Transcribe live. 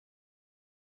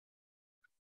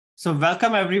So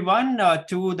welcome everyone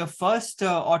to the first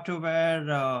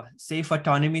Autoware Safe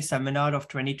Autonomy Seminar of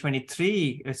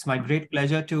 2023. It's my great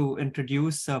pleasure to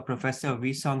introduce Professor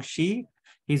Weisong Shi.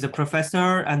 He's a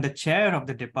professor and the chair of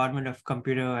the Department of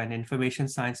Computer and Information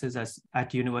Sciences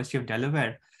at University of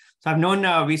Delaware. So I've known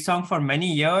Weisong for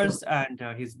many years, and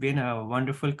he's been a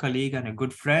wonderful colleague and a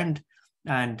good friend.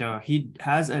 And he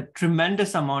has a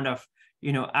tremendous amount of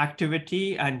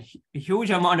activity and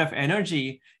huge amount of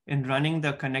energy in running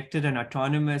the connected and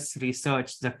autonomous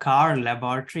research, the CAR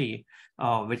laboratory,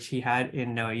 which he had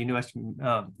in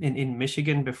in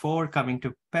Michigan before coming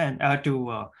to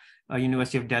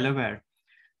University of Delaware.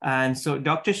 And so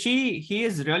Dr. Shi, he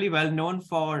is really well known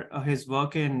for his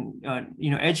work in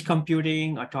edge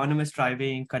computing, autonomous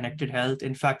driving, connected health.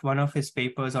 In fact, one of his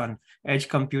papers on edge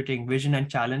computing, vision and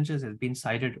challenges, has been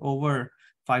cited over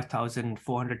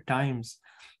 5,400 times.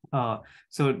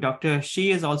 So Dr.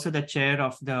 Shi is also the chair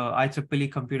of the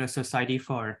IEEE Computer Society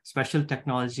for Special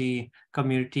Technology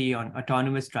Community on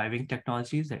Autonomous Driving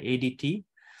Technologies, the ADT,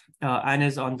 and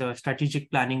is on the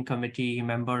Strategic Planning Committee,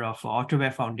 member of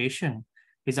Autoware Foundation.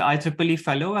 He's an IEEE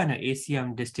fellow and an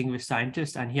ACM distinguished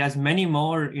scientist, and he has many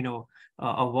more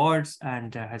awards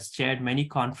and has chaired many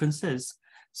conferences.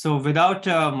 So without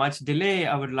much delay,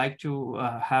 I would like to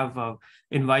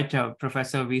invite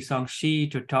Professor Weisong Shi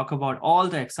to talk about all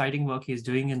the exciting work he's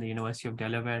doing in the University of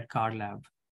Delaware CAR Lab.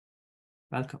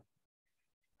 Welcome.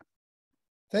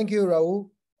 Thank you,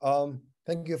 Rahul.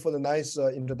 Thank you for the nice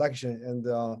introduction.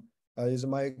 And it's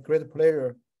my great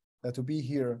pleasure to be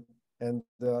here. And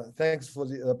thanks for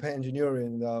the Penn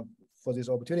Engineering for this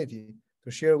opportunity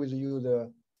to share with you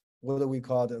what we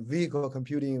call the vehicle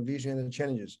computing vision and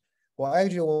challenges. Well,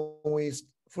 actually, when we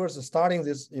first starting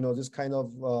this, this kind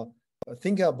of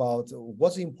thinking about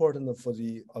what's important for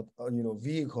the,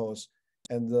 vehicles,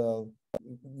 and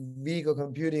vehicle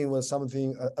computing was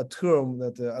something, a term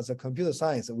that as a computer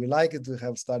science, we like it to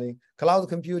have studying cloud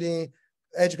computing,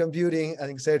 edge computing, and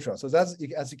etc. So that's,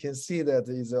 as you can see, that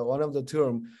is one of the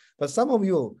terms. But some of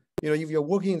you, if you're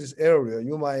working in this area,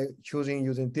 you might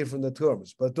using different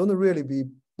terms, but don't really be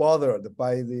bothered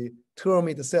by the term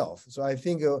itself. So I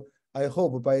think, I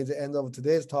hope by the end of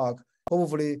today's talk,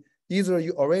 hopefully either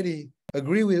you already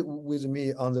agree with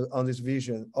me on this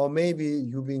vision, or maybe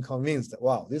you've been convinced that,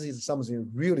 wow, this is something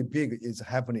really big is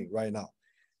happening right now.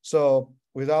 So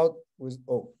without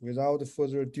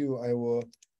further ado, I will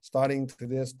starting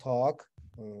today's talk.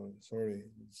 Sorry,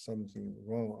 something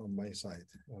wrong on my side.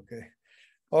 Okay.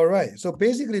 All right. So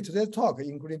basically today's talk,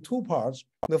 including two parts.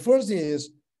 The first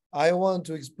is I want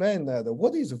to explain that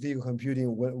what is vehicle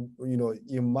computing when,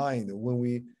 in mind when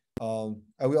we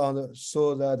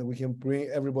so that we can bring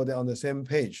everybody on the same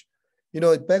page.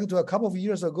 Back to a couple of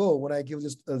years ago when I give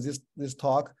this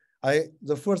talk,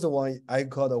 the first one I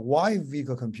called why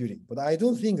vehicle computing, but I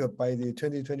don't think by the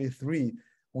 2023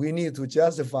 we need to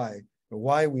justify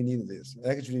why we need this.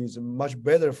 Actually, it's much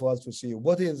better for us to see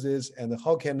what is this and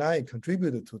how can I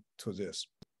contribute to this.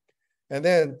 And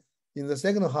then in the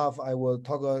second half, I will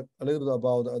talk a little bit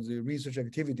about the research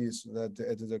activities that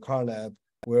at the CAR Lab,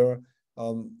 where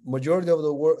majority of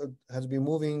the work has been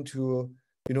moving to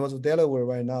University of Delaware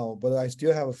right now, but I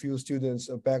still have a few students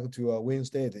back to Wayne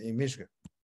State in Michigan.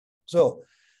 So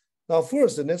now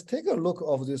first, let's take a look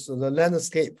of the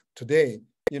landscape today.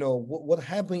 What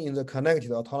happened in the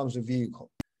connected autonomous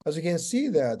vehicle. As you can see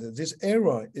that this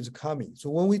era is coming. So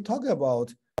when we talk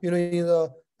about, in the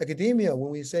academia,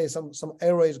 when we say some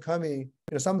era is coming,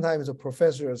 sometimes the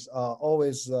professors are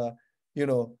always,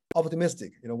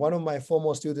 optimistic. One of my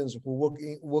former students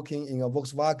who working in a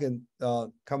Volkswagen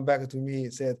come back to me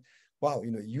and said, wow,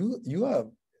 you are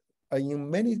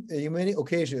in many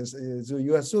occasions, so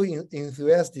you are so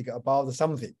enthusiastic about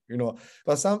something,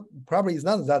 but some probably it's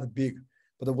not that big.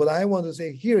 But what I want to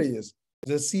say here is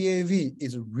the CAV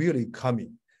is really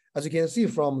coming. As you can see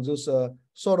from this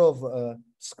sort of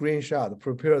screenshot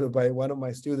prepared by one of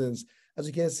my students, as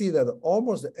you can see that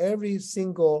almost every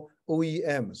single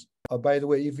OEMs, by the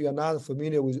way, if you are not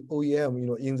familiar with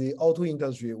OEM, in the auto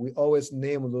industry, we always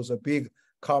name those big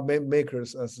car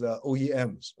makers as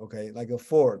OEMs, okay, like a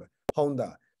Ford,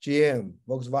 Honda, GM,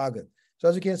 Volkswagen. So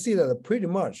as you can see that pretty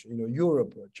much,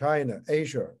 Europe, China,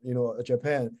 Asia,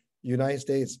 Japan, United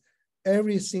States,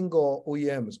 every single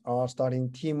OEMs are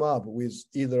starting team up with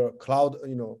either cloud,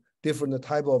 different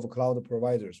type of cloud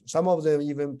providers. Some of them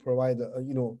even provide,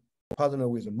 partner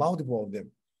with multiple of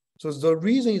them. So the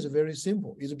reason is very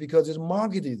simple. It's because this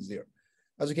market is there.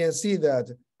 As you can see that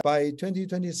by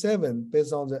 2027,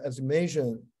 based on the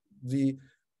estimation, the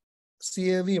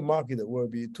CAV market will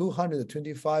be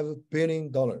 $225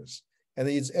 billion. And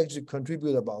it's actually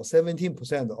contribute about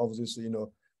 17% of this,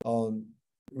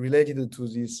 related to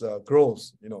this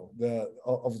growth,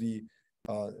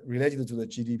 related to the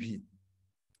GDP.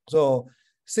 So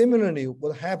similarly,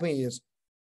 what happened is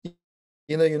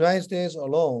in the United States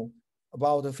alone,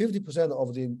 about 50%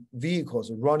 of the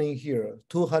vehicles running here,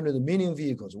 200 million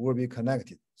vehicles will be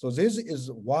connected. So this is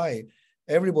why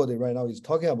everybody right now is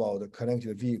talking about the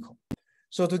connected vehicle.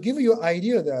 So to give you an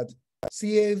idea that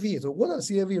CAV, so what does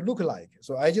CAV look like?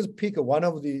 So I just pick one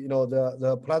of the,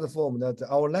 the platform that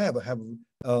our lab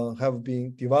have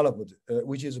been developed,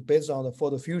 which is based on the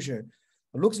Ford Fusion.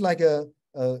 It looks like a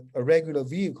regular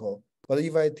vehicle, but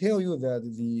if I tell you that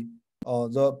the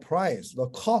price, the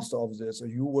cost of this,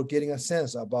 you were getting a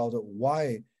sense about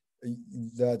why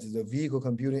that the vehicle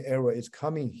computing era is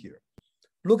coming here.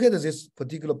 Look at this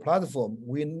particular platform.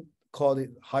 We call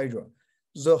it Hydra.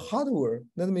 The hardware,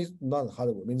 that means not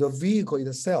hardware, I mean the vehicle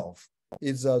itself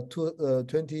is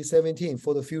 2017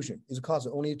 for the Fusion. It costs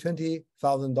only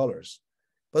 $20,000.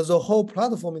 But the whole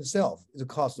platform itself, it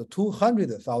costs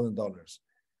 $200,000.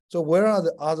 So where are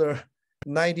the other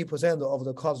 90% of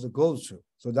the cost goes to?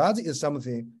 So that is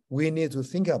something we need to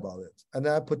think about it. And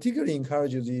I particularly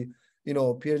encourage the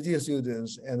PhD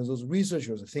students and those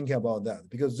researchers thinking about that,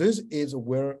 because this is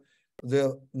where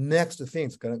the next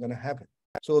things gonna happen.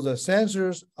 So the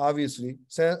sensors, obviously,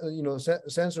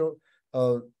 sensor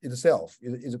itself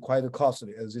is quite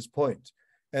costly at this point.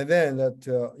 And then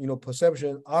that,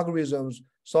 perception algorithms,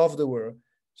 software.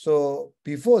 So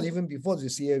even before the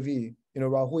CAV,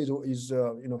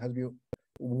 Rahul has been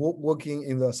working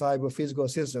in the cyber physical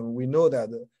system. We know that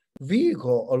the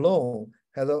vehicle alone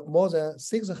has more than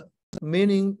 6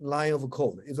 million line of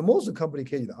code. It's the most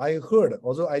complicated. I heard,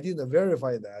 although I didn't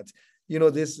verify that,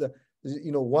 this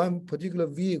one particular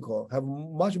vehicle have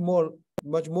much more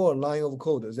line of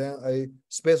code than a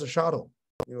space shuttle.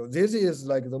 This is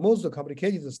like the most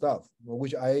complicated stuff,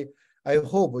 which I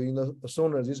hope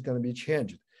sooner this is going to be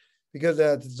changed, because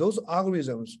those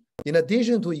algorithms, in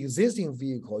addition to existing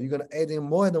vehicle, you're going to add in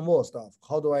more and more stuff.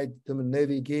 How do I do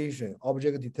navigation,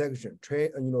 object detection,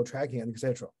 tracking, and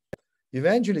etc.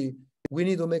 Eventually, we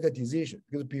need to make a decision,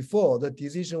 because before the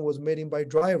decision was made by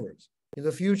drivers. In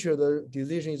the future, the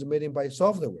decision is made by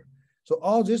software. So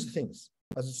all these things,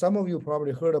 as some of you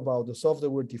probably heard about the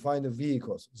software-defined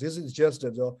vehicles, this is just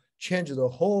to change the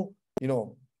whole,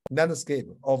 landscape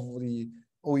of the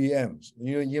OEMs.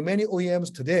 In many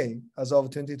OEMs today, as of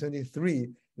 2023,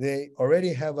 they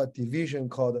already have a division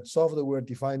called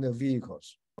software-defined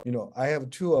vehicles. I have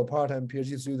 2 part-time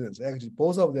PhD students, actually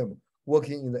both of them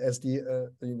working in the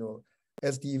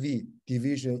SDV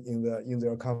division in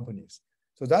their companies.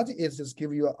 So that is just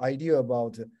give you an idea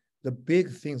about the big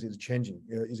things is changing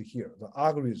is here, the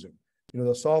algorithm,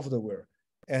 the software,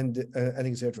 and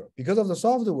etc. Because of the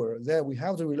software, then we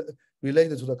have to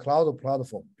relate it to the cloud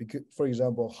platform. Because, for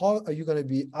example, how are you going to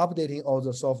be updating all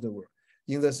the software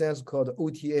in the sense called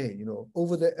OTA,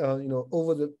 over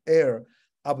the air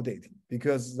updating?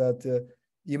 Because that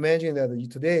imagine that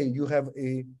today you have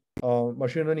a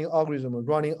machine learning algorithm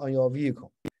running on your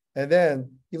vehicle. And then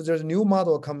if there's a new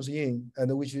model comes in,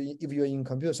 and which if you're in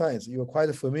computer science, you're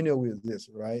quite familiar with this,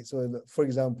 right? So for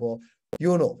example,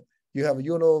 you have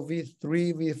V3,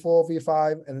 V4,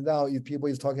 V5, and now if people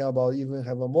is talking about even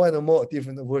have more and more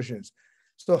different versions.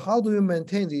 So how do you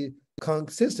maintain the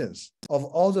consistency of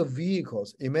all the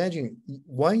vehicles? Imagine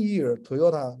 1 year,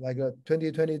 Toyota, like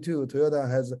 2022, Toyota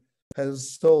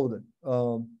has sold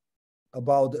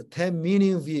about 10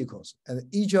 million vehicles, and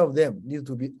each of them needs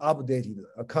to be updated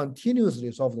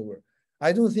continuously software.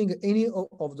 I don't think any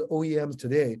of the OEMs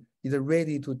today is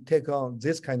ready to take on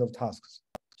this kind of tasks.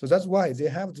 So that's why they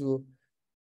have to,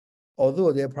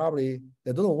 although they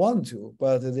don't want to,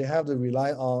 but they have to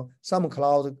rely on some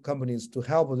cloud companies to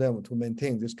help them to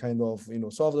maintain this kind of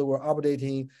software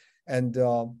updating and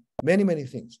many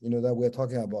things that we're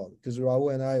talking about. Because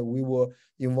Rahul and I, we were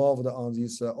involved on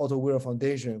this Autoware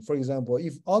Foundation. For example,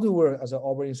 if Autoware as an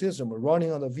operating system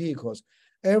running on the vehicles,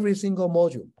 every single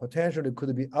module potentially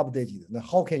could be updated. Now,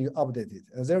 how can you update it?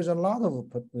 And there's a lot of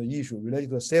issue related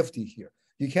to safety here.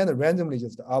 You can't randomly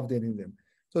just updating them.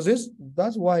 So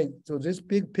that's why. So this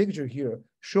big picture here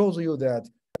shows you that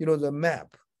the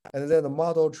map, and then the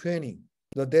model training,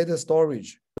 the data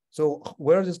storage. So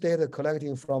where this data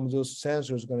collecting from those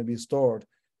sensors is going to be stored,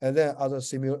 and then other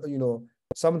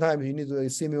sometimes you need a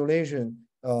simulation,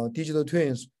 digital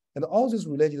twins, and all these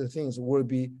related things will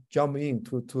be jumping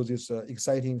into this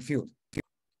exciting field.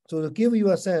 So to give you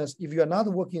a sense, if you are not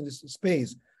working in this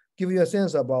space, give you a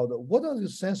sense about what are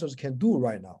these sensors can do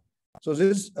right now. So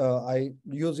this, I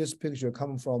use this picture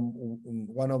coming from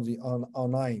one of the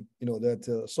online,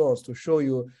 that source to show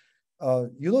you,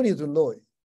 you don't need to know it.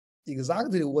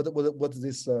 exactly what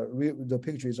this the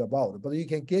picture is about, but you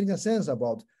can get a sense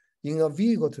about in a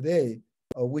vehicle today,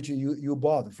 which you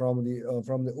bought from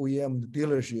the OEM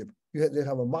dealership. They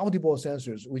have multiple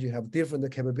sensors which have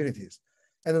different capabilities.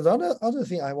 And the other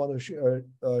thing I want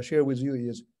to share with you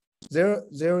is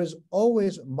there is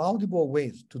always multiple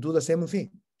ways to do the same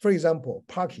thing. For example,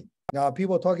 parking. Now,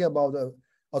 people talking about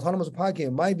autonomous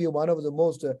parking might be one of the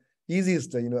most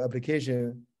easiest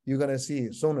application you're gonna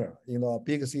see sooner. A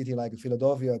big city like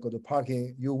Philadelphia, go to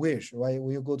parking, you wish, right?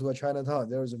 When you go to a Chinatown,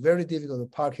 there is very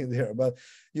difficult parking there, but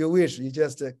you wish you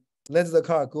just let the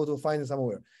car go to find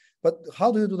somewhere. But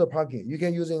how do you do the parking? You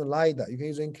can using LiDAR, you can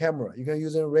using camera, you can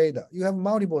using radar. You have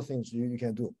multiple things you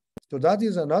can do. So that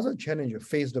is another challenge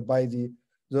faced by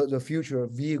the future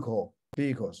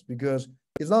vehicles, because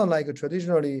it's not like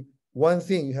traditionally one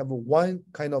thing, you have one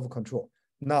kind of control.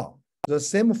 Now, the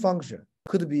same function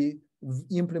could be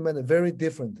implemented very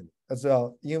differently. As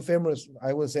an infamous,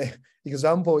 I would say,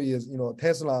 example is,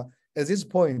 Tesla, at this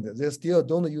point, they still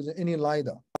don't use any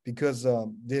LiDAR because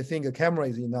they think a camera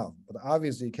is enough. But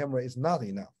obviously, camera is not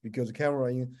enough because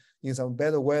camera in some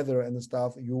better weather and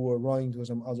stuff, you will run into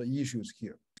some other issues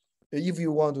here. If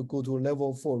you want to go to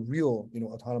level 4 real,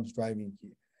 autonomous driving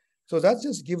here. So that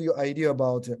just give you idea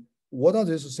about what are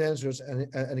these sensors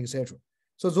and etc.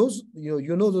 So those,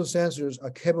 those sensors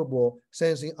are capable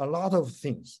sensing a lot of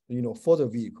things, for the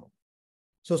vehicle.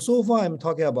 So far I'm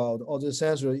talking about all the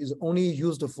sensor is only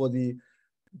used for the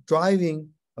driving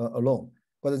alone,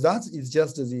 but that is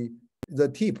just the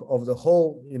tip of the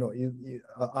whole,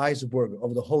 iceberg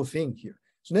of the whole thing here.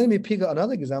 So let me pick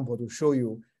another example to show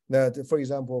you that, for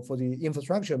example, for the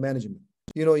infrastructure management,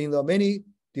 in the many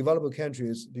developed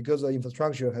countries, because the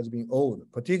infrastructure has been old,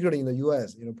 particularly in the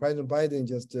US, President Biden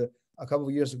just a couple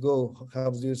of years ago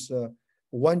have this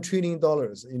 $1 trillion,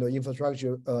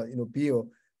 infrastructure, bill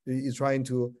is trying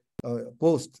to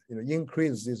boost,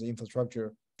 increase this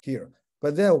infrastructure here.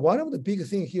 But then one of the big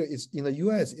things here is in the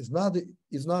US, it's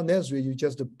not necessary you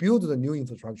just build the new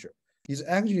infrastructure. It's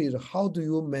actually how do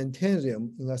you maintain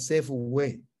them in a safe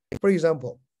way. For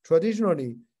example,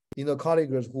 traditionally,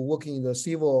 colleagues who work in the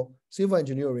civil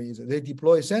engineering, they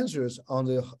deploy sensors on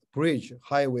the bridge,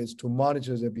 highways to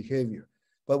monitor their behavior.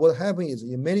 But what happens is,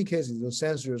 in many cases, the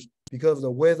sensors, because the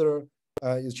weather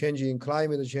is changing,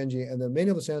 climate is changing, and then many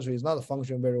of the sensors is not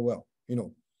functioning very well.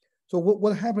 So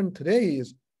what happened today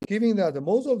is, given that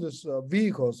most of these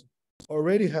vehicles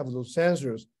already have those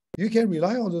sensors, you can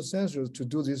rely on those sensors to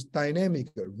do this dynamic,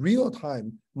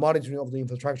 real-time monitoring of the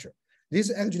infrastructure. This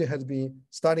actually has been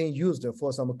starting used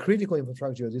for some critical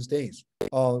infrastructure these days.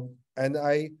 And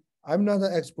I'm not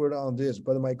an expert on this,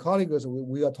 but my colleagues,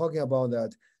 we are talking about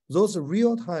that. Those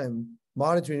real-time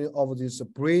monitoring of this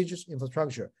bridge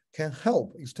infrastructure can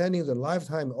help extending the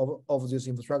lifetime of this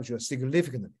infrastructure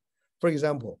significantly. For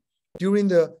example, during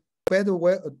the better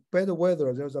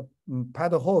weather, there's a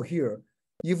pothole here.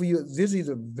 This is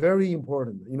very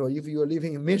important. If you are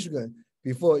living in Michigan,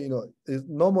 before,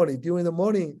 normally during the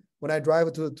morning when I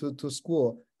drive to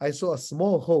school, I saw a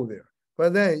small hole there.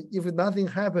 But then if nothing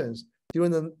happens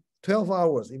during the 12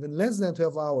 hours, even less than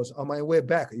 12 hours on my way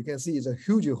back, you can see it's a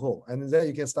huge hole. And then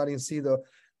you can start to see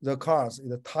the cars,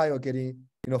 the tire getting,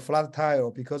 flat tire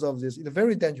because of this. It's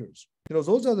very dangerous.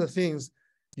 Those are the things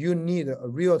you need a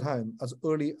real time as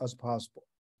early as possible.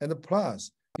 And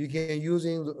plus, you can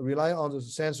rely on the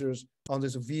sensors on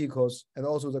these vehicles and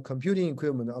also the computing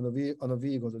equipment on the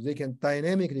vehicles. They can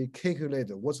dynamically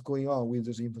calculate what's going on with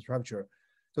this infrastructure.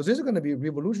 So this is going to be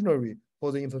revolutionary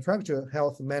for the infrastructure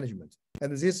health management.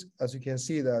 And this, as you can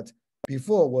see, that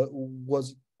before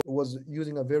was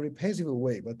using a very passive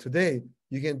way, but today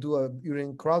you can do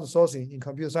using crowdsourcing in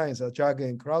computer science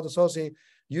jargon. Crowdsourcing,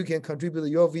 you can contribute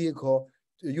your vehicle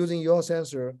using your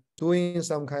sensor, doing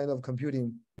some kind of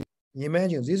computing.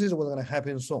 Imagine this is what's going to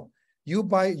happen soon.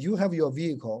 You have your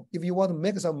vehicle. If you want to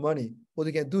make some money, what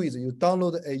you can do is you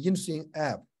download an interesting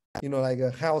app, like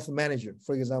a health manager,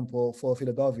 for example, for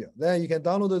Philadelphia. Then you can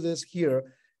download this here,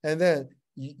 and then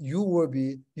you will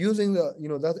be using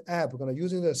that app,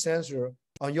 using the sensor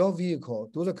on your vehicle,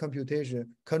 do the computation,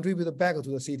 contribute back to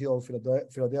the city of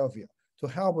Philadelphia to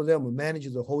help them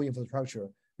manage the whole infrastructure,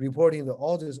 reporting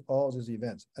all these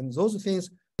events. And those things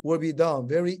will be done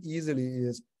very easily.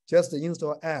 Is just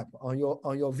install app on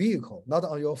your vehicle, not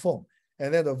on your phone.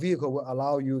 And then the vehicle will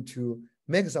allow you to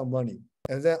make some money.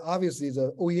 And then obviously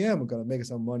the OEM gonna make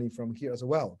some money from here as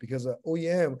well, because the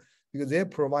OEM, because they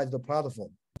provide the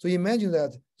platform. So imagine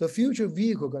that the future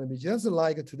vehicle gonna be just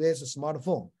like today's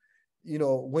smartphone.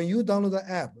 When you download the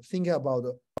app, thinking about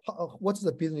what's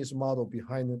the business model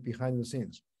behind the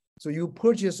scenes. So you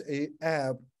purchase a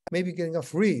app, maybe getting a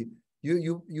free,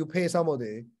 you pay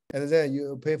somebody, and then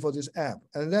you pay for this app,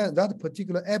 and then that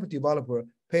particular app developer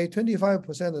pay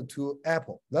 25% to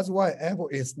Apple. That's why Apple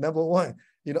is number one,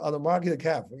 on the market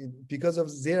cap, because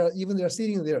of they're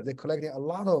sitting there, they're collecting a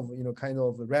lot of, kind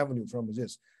of revenue from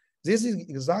this. This is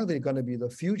exactly going to be the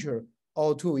future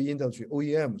auto industry,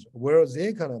 OEMs, where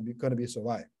they're going to be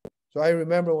survive. So I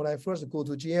remember when I first go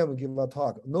to GM and give a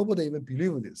talk, nobody even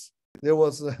believed this. There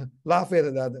was laugh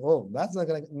at that. Oh, that's not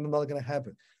gonna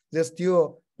happen. They're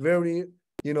still very,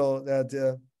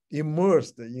 that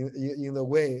immersed in the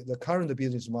way the current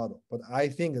business model. But I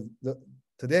think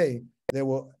today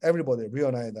everybody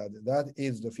realize that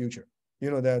is the future.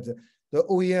 That the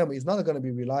OEM is not going to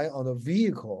be relying on the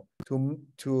vehicle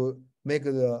to make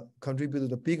contribute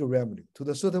the bigger revenue. To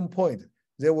the certain point,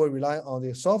 they will rely on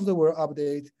the software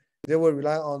update. They will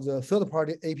rely on the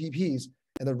third-party apps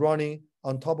and running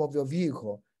on top of your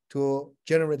vehicle to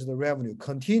generate the revenue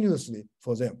continuously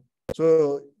for them.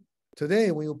 So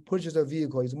today, when you purchase a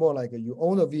vehicle, it's more like you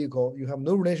own a vehicle, you have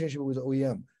no relationship with the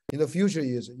OEM. In the future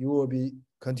you will be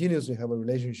continuously have a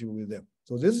relationship with them.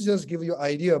 So this just give you an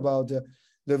idea about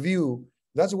the view.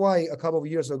 That's why a couple of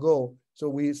years ago, so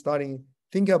we starting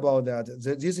thinking about that.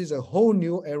 This is a whole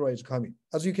new era is coming.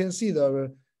 As you can see,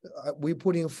 we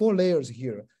put in 4 layers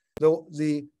here.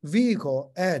 The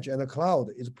vehicle, edge, and the cloud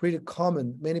is pretty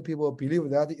common. Many people believe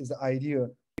that is the idea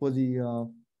for the,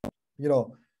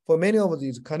 for many of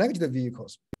these connected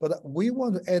vehicles. But we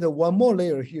want to add one more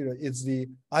layer here. It's the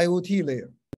IoT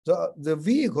layer. So the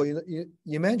vehicle,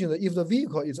 imagine that if the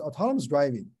vehicle is autonomous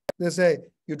driving, let's say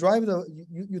you drive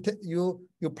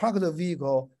you park the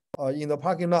vehicle in the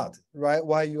parking lot, right,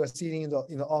 while you are sitting in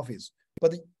the office.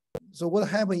 But so what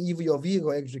happens if your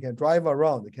vehicle actually can drive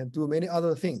around? It can do many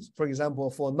other things. For example,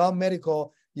 for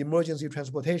non-medical emergency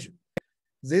transportation,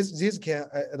 this can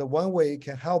the one way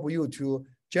can help you to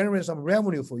generate some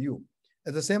revenue for you.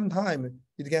 At the same time,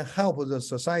 it can help the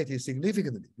society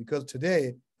significantly, because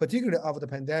today, particularly after the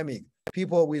pandemic,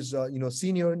 people with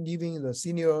senior living, the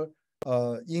senior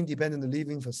independent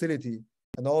living facility,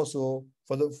 and also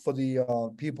for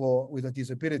the people with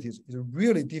disabilities, it's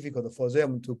really difficult for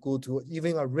them to go to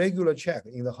even a regular check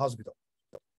in the hospital.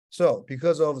 So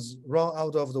because of run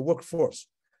out of the workforce,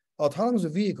 autonomous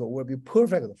vehicle will be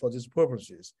perfect for these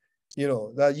purposes.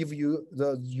 That if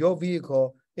your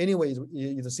vehicle anyway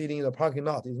is sitting in the parking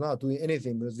lot, is not doing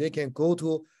anything, but they can go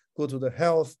to the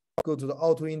health, go to the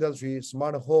auto industry,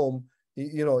 smart home,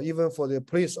 even for the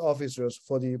police officers,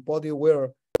 for the body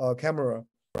wear camera.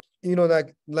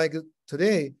 Like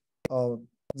today,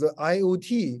 the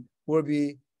IoT will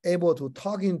be able to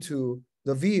talk into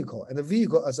the vehicle, and the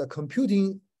vehicle as a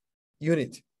computing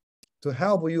unit to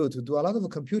help you to do a lot of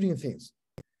computing things.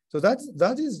 So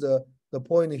that is the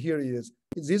point here is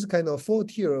this kind of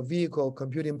 4-tier vehicle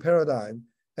computing paradigm,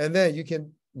 and then you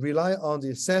can rely on the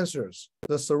sensors,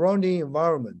 the surrounding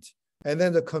environment, and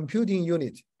then the computing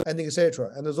unit, and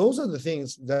etc. And those are the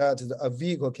things that a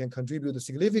vehicle can contribute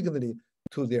significantly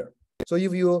to there. So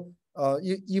if you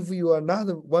are not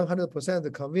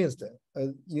 100% convinced,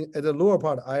 at the lower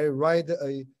part, I write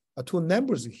 2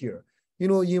 numbers here.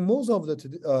 In most of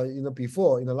the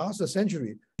before, in the last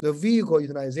century, the vehicle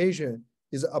utilization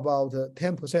is about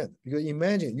 10%. Because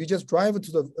imagine you just drive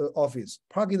to the office,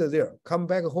 park it there, come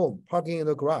back home, parking in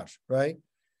the garage, right?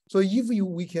 So if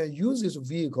we can use this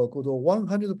vehicle go to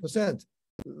 100%,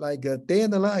 like day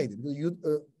and night,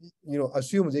 you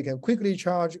assume they can quickly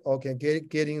charge or can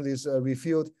getting this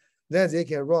refilled, then they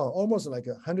can run almost like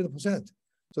 100%.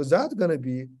 So that's gonna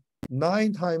be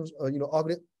 9 times,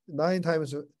 9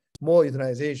 times more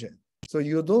utilization. So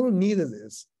you don't need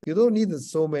this. You don't need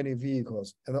so many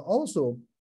vehicles. And also,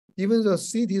 even the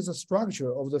city's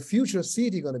structure of the future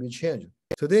city going to be changed.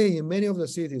 Today, in many of the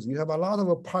cities, you have a lot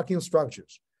of parking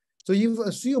structures. So you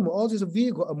assume all these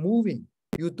vehicles are moving.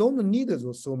 You don't need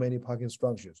so many parking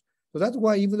structures. So that's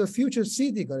why even the future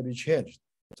city going to be changed.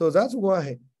 So that's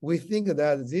why we think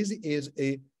that this is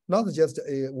not just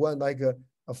a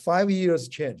 5 years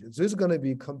change. This is going to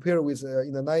be compared with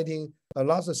in the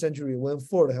last century when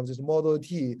Ford have this Model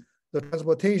T, the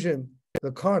transportation,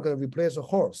 the car going to replace a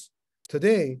horse.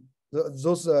 Today,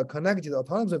 those connected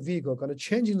autonomous vehicles going to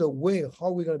change in the way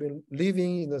how we're going to be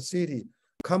living in the city,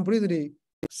 completely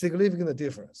significant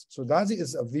difference. So that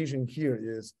is a vision here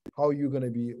is how you're going to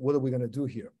be, what are we going to do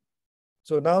here?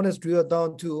 So now let's drill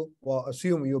down to, well,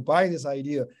 assume you buy this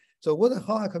idea. So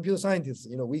how are computer scientists,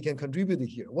 we can contribute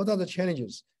here? What are the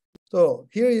challenges? So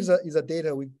here is a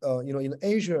data we, in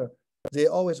Asia, they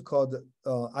always called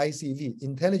ICV,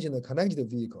 intelligent connected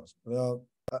vehicles.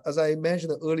 As I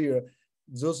mentioned earlier,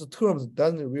 those terms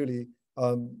doesn't really,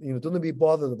 don't be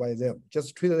bothered by them.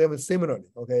 Just treat them similarly,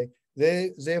 okay?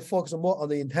 they focus more on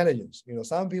the intelligence.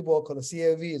 Some people call the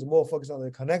CAV is more focused on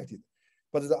the connected,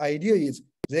 but the idea is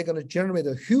they're going to generate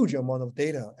a huge amount of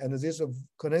data, and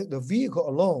the vehicle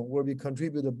alone will be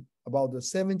contributed about the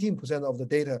 17% of the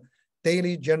data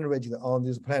daily generated on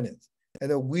this planet,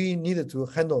 and we needed to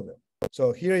handle them.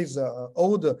 So here is an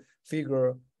old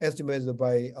figure estimated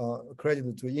by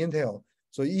credited to Intel.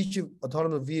 So each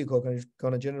autonomous vehicle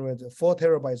going to generate 4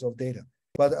 terabytes of data.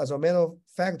 But as a matter of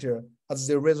fact, as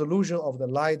the resolution of the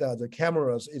LiDAR, the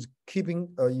cameras is keeping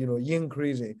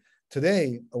increasing.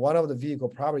 Today, one of the vehicle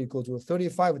probably go to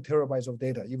 35 terabytes of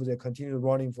data if they continue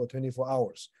running for 24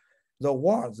 hours.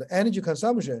 The energy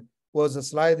consumption was a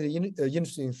slightly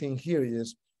interesting thing here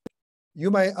is, you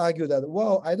might argue that,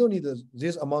 well, I don't need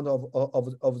this amount of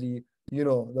the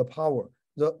the power.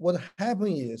 What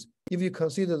happened is, if you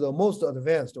consider the most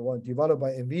advanced one developed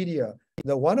by NVIDIA,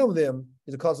 the one of them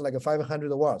is cost like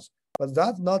 500 watts. But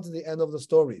that's not the end of the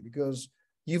story, because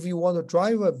if you want to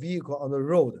drive a vehicle on the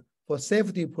road for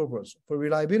safety purpose, for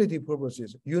reliability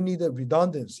purposes, you need a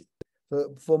redundancy.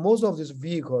 So for most of these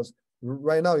vehicles,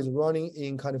 right now is running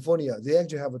in California, they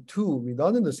actually have 2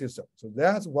 redundant systems. So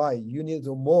that's why you need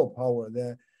more power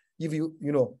than if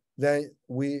than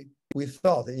we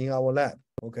thought in our lab,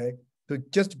 okay? To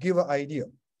just give an idea.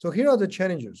 So here are the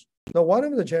challenges. Now, one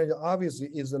of the challenges obviously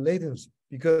is the latency,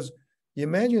 because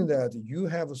imagine that you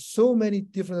have so many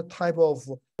different type of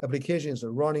applications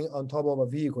running on top of a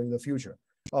vehicle in the future.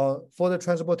 For the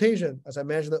transportation, as I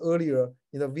mentioned earlier,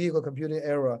 in the vehicle computing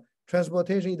era,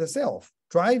 transportation itself,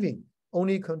 driving,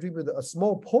 only contribute a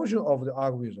small portion of the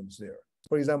algorithms there.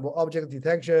 For example, object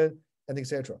detection and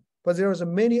etc. But there are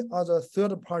many other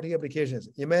third-party applications.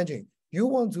 Imagine you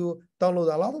want to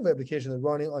download a lot of applications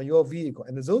running on your vehicle,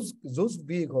 and those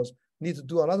vehicles need to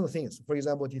do a lot of things. For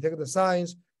example, detect the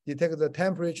signs, detect the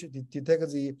temperature, detect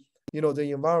the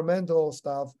the environmental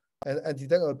stuff, and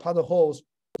detect potholes.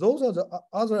 Those are the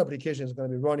other applications going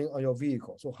to be running on your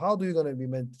vehicle. So how do you going to be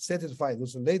satisfy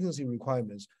those latency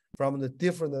requirements from the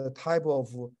different type of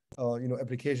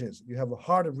applications? You have a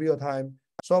hard real-time,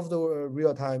 software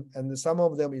real-time, and some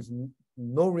of them is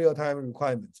no real-time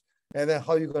requirements. And then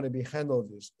how are you going to be handle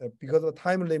this? Because of the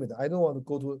time limit, I don't want to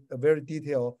go to a very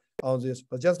detail on this,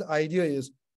 but just the idea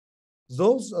is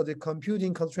those are the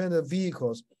computing constrained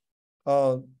vehicles.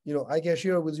 I can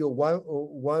share with you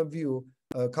one view.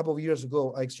 A couple of years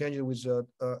ago, I exchanged with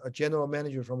a general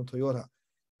manager from Toyota.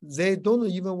 They don't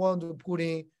even want to put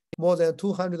in more than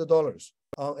 $200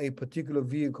 on a particular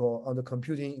vehicle on the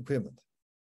computing equipment.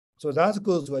 So that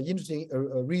goes to an interesting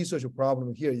research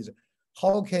problem here is,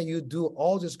 how can you do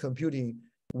all this computing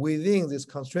within these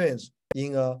constraints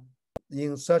in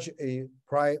such a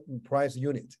price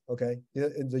unit, okay?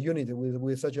 The unit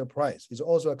with such a price is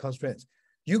also a constraint.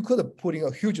 You could have put in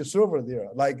a huge server there,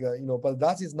 but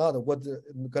that is not what's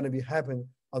going to be happen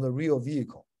on the real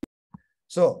vehicle.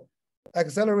 So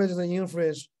accelerating the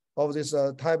inference of this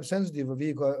type-sensitive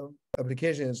vehicle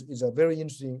applications is a very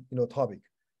interesting topic.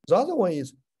 The other one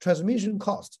is transmission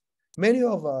cost. Many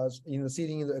of us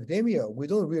sitting in the academia, we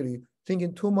don't really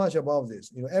thinking too much about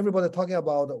this. Everybody talking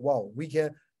about, wow, we can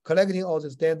collecting all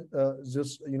this data,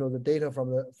 the data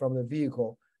from the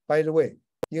vehicle. By the way,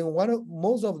 in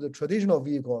most of the traditional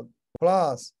vehicle,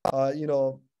 plus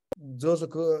those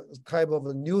type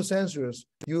of new sensors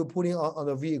you putting on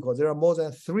the vehicle, there are more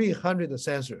than 300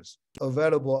 sensors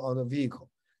available on the vehicle.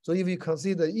 So if you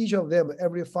consider each of them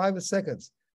every 5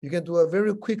 seconds, you can do a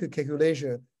very quick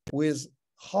calculation with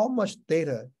how much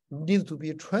data needs to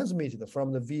be transmitted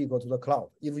from the vehicle to the cloud.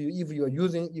 If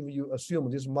you assume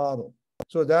this model,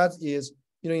 so that is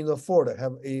in the Ford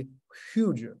have a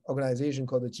huge organization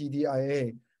called the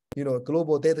GDIA,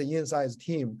 Global Data Insights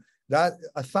team, that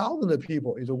 1,000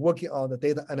 people is working on the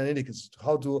data analytics,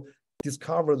 how to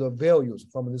discover the values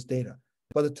from this data.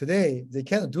 But today they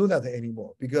can't do that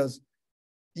anymore, because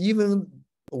even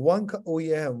one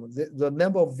OEM, the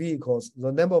number of vehicles,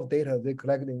 the number of data they're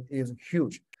collecting is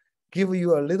huge. Give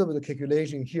you a little bit of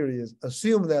calculation here is,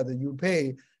 assume that you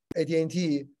pay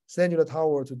AT&T cellular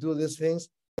tower to do these things.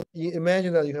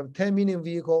 Imagine that you have 10 million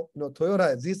vehicles.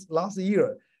 Toyota, this last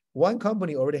year, one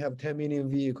company already have 10 million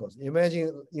vehicles.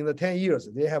 Imagine in the 10 years,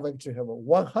 they actually have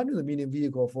 100 million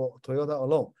vehicles for Toyota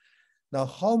alone. Now,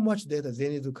 how much data they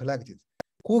need to collect it?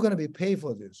 Who's going to be paid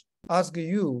for this? Ask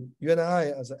you and I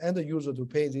as an end user to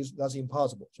pay this, that's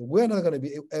impossible. So we're not going to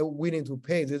be willing to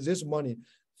pay this money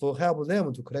for help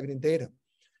them to collecting data.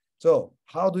 So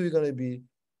how do you going to be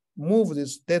move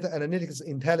this data analytics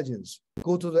intelligence,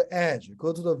 go to the edge,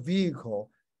 go to the vehicle,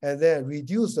 and then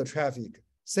reduce the traffic,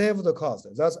 save the cost?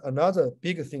 That's another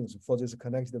big thing for this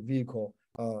connected vehicle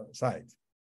side.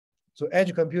 So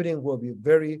edge computing will be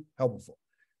very helpful.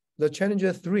 The challenge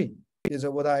 3 is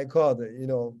what I call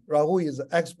Rahul is an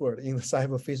expert in the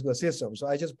cyber physical system. So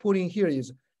I just put in here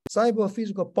is cyber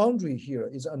physical boundary here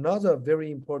is another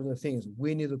very important thing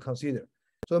we need to consider.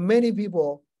 So many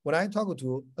people, when I talk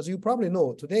to, as you probably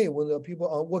know, today when the people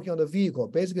are working on the vehicle,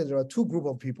 basically there are 2 groups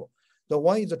of people. The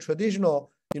one is the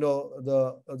traditional,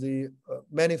 the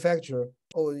manufacturer,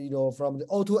 or from the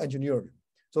auto engineering.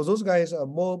 So those guys are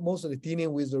mostly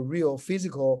dealing with the real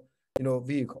physical,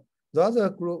 vehicle. The other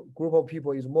group of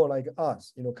people is more like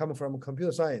us, coming from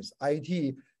computer science,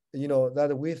 IT,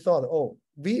 that we thought, oh,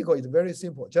 vehicle is very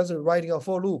simple, just writing a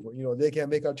for loop, they can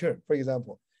make a turn, for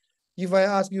example. If I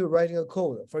ask you writing a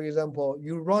code, for example,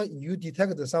 you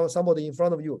detect somebody in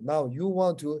front of you. Now you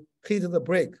want to hit the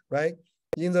brake, right?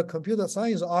 In the computer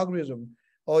science algorithm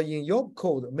or in your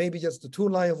code, maybe just 2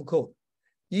 lines of code.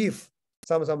 If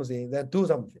something, then do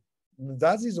something.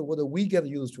 That is what we get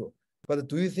used to. But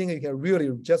do you think you can really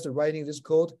just writing this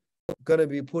code, gonna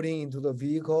be putting into the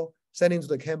vehicle, sending to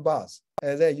the CAN bus,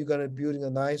 and then you're gonna building a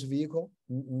nice vehicle?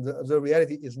 The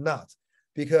reality is not,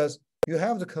 because you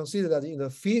have to consider that in the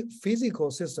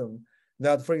physical system,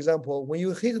 that for example, when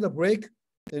you hit the brake,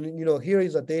 and here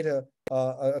is the data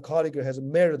a colleague has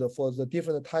measured for the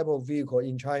different type of vehicle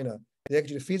in China. They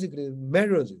actually physically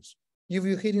measure this. If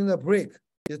you're hitting the brake,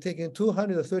 it's taking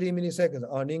 230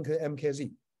 milliseconds on Lincoln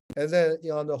MKZ. And then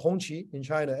on the Hongqi in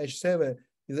China, H7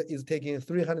 is taking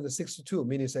 362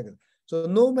 milliseconds. So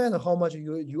no matter how much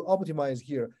you optimize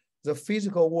here, the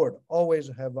physical world always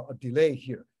have a delay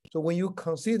here. So when you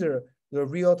consider the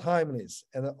real timeliness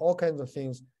and all kinds of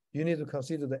things, you need to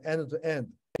consider the end-to-end,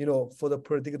 for the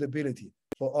predictability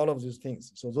for all of these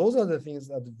things. So those are the things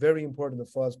that are very important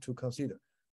for us to consider.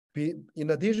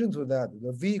 In addition to that,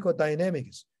 the vehicle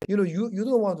dynamics, you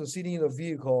don't want to sit in a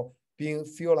vehicle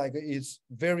feel like it's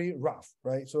very rough,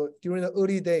 right? So during the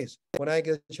early days, when I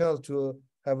get a chance to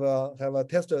have a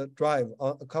test drive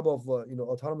on a couple of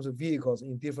autonomous vehicles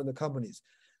in different companies,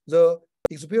 the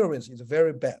experience is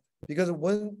very bad because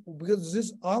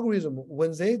this algorithm,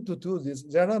 when they do this,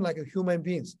 they're not like human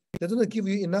beings. They don't give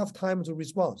you enough time to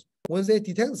respond. When they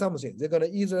detect something, they're gonna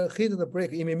either hit the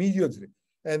brake immediately,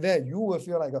 and then you will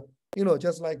feel like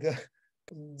just like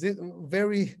this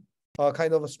very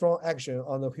kind of a strong action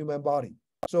on the human body.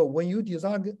 So when you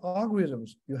design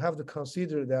algorithms, you have to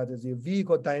consider that the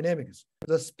vehicle dynamics,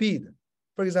 the speed.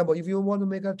 For example, if you want to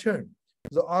make a turn,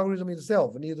 the algorithm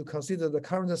itself needs to consider the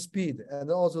current speed and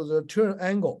also the turn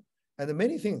angle and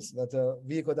many things that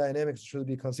vehicle dynamics should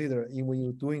be considered when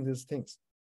you're doing these things.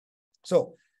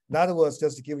 So that was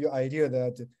just to give you an idea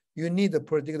that you need the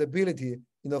predictability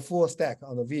in the full stack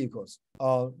on the vehicles.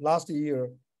 Last year,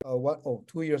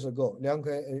 2 years ago,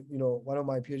 one of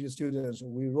my PhD students,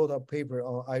 we wrote a paper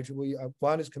on IEEE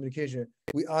wireless communication.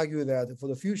 We argue that for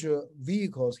the future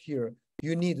vehicles here,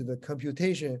 you need the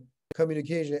computation,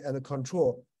 communication, and the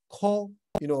control call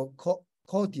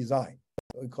design.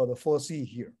 We call the 4C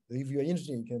here. If you're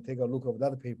interested, you can take a look at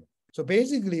that paper. So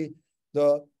basically,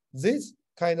 this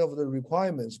kind of the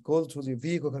requirements goes to the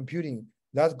vehicle computing.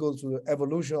 That goes to the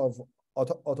evolution of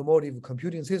automotive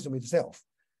computing system itself.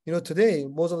 Today,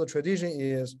 most of the tradition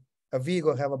is a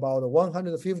vehicle have about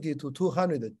 150 to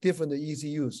 200 different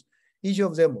ECUs. Each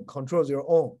of them controls their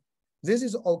own. This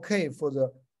is okay for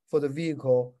the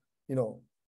vehicle,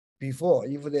 before,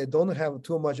 if they don't have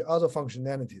too much other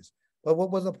functionalities. But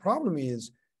what the problem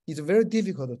is, it's very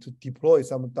difficult to deploy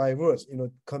some diverse,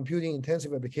 computing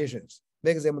intensive applications,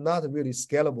 makes them not really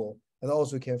scalable, and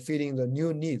also can fit in the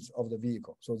new needs of the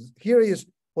vehicle. So here is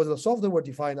what the software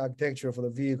defined architecture for the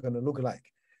vehicle can look like.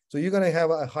 So you're going to have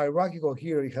a hierarchical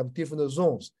here. You have different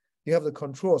zones. You have the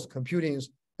controls, computings,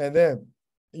 and then,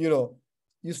 you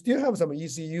still have some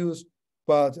ECUs,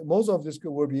 but most of this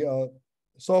will be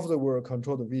software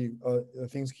controlled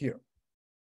things here.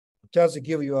 Just to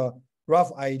give you a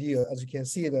rough idea, as you can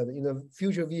see that in the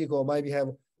future vehicle might have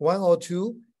 1 or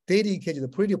 2 dedicated,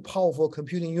 pretty powerful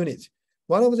computing units.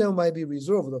 One of them might be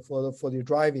reserved for the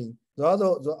driving. The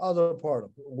other part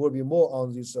will be more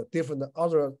on these different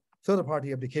other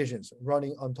third-party applications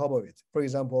running on top of it. For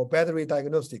example, battery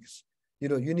diagnostics.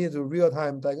 You need to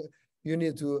real-time, you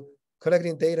need to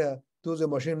collecting data, do the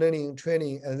machine learning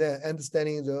training, and then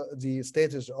understanding the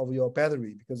status of your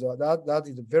battery, because that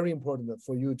is very important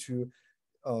for you to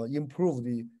improve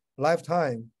the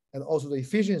lifetime and also the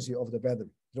efficiency of the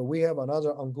battery. So we have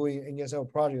another ongoing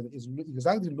NSL project is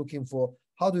exactly looking for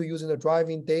how to use the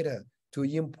driving data to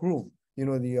improve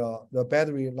the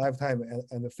battery lifetime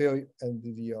and the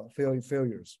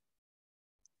failures.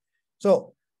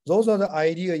 So those are the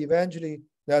idea eventually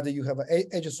that you have an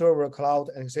edge server, cloud,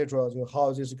 and etc. So how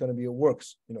this is going to be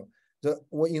works.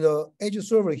 In the edge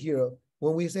server here,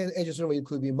 when we say edge server, it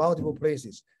could be multiple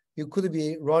places. You could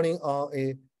be running on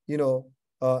a,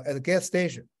 at a gas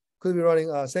station, could be running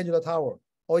a cellular tower,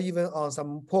 or even on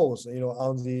some poles,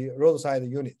 on the roadside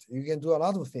unit. You can do a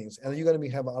lot of things, and you're going to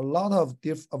have a lot of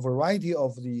a variety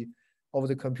of the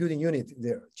computing unit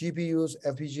there, GPUs,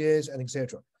 FPGAs, and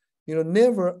etc.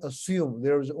 Never assume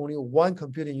there is only one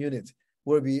computing unit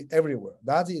will be everywhere.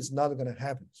 That is not going to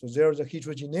happen. So there is a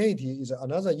heterogeneity is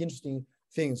another interesting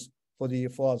things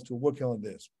for us to work on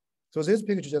this. So this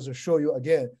picture just to show you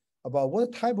again about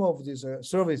what type of these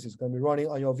services can be running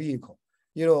on your vehicle.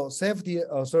 Safety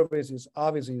services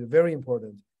obviously is very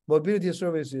important. Mobility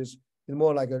services is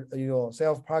more like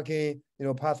self-parking,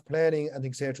 path planning, and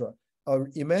etc.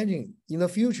 Imagine in the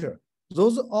future,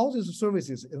 all these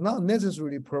services is not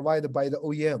necessarily provided by the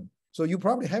OEM. So you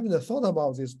probably haven't thought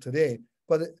about this today,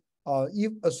 but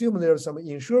if assume there's some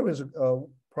insurance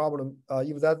problem,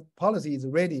 if that policy is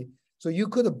ready, so you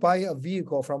could buy a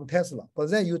vehicle from Tesla, but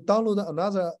then you download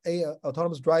another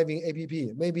autonomous driving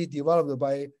app, maybe developed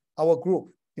by our group,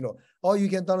 or you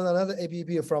can download another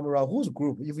app from Rahul's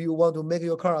group if you want to make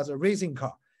your car as a racing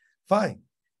car. Fine,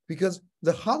 because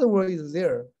the hardware is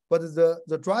there, but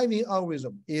the driving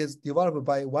algorithm is developed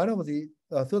by one of the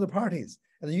third parties,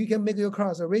 and you can make your car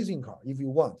as a racing car if you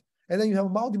want. And then you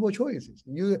have multiple choices.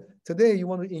 Today you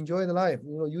want to enjoy the life.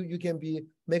 You can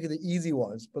make the easy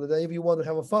ones, but then if you want to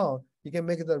have fun, you can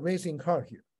make it a racing car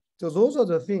here. So those are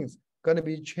the things going to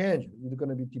be changed. It's going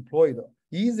to be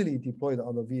easily deployed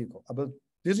on the vehicle. But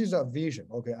this is a vision.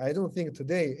 Okay, I don't think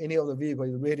today any of the vehicle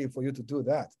is ready for you to do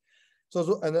that.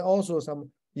 So and then also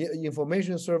some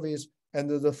information service, and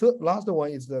the last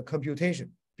one is the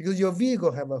computation, because your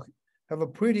vehicle have a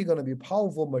pretty going to be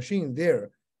powerful machine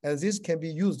there. And this can be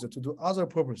used to do other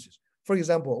purposes. For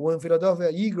example, when Philadelphia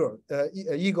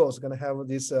Eagles going to have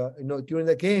this, during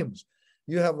the games,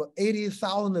 you have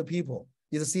 80,000 people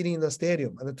is sitting in the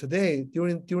stadium. And today,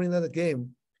 during that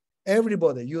game,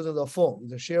 everybody using the phone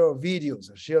is share videos,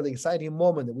 share the exciting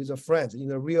moment with their friends in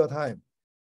the real time.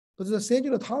 But the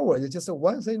cellular tower is just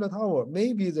one cellular tower.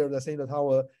 Maybe there's a cellular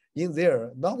tower in there,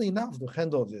 not enough to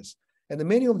handle this. And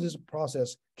many of this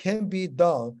process can be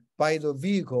done by the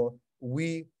vehicle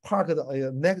we parked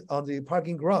on the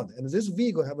parking ground, and this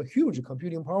vehicle have a huge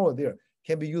computing power there,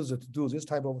 can be used to do this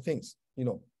type of things.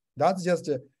 That's just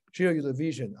to share you the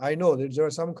vision. I know that there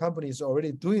are some companies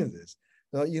already doing this.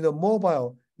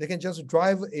 Mobile, they can just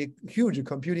drive a huge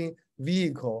computing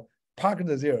vehicle parked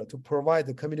there to provide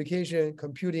the communication,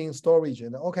 computing, storage,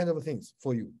 and all kinds of things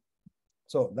for you.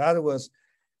 So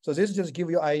this just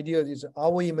give you an idea. This is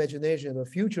our imagination, the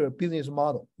future business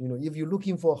model. If you're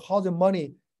looking for how the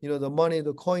money,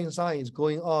 the coin sign is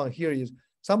going on here is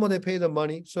somebody pay the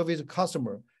money, service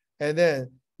customer, and then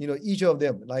each of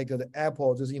them, like the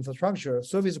Apple, this infrastructure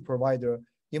service provider,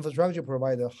 infrastructure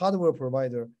provider, hardware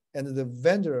provider, and the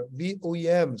vendor,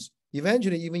 OEMs,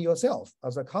 eventually even yourself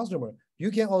as a customer,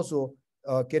 you can also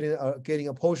getting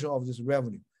a portion of this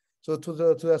revenue. So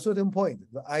to a certain point,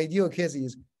 the ideal case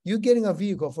is you getting a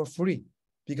vehicle for free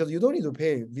because you don't need to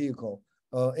pay vehicle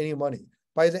any money.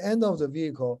 By the end of the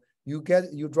vehicle,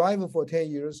 you drive for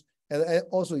 10 years, and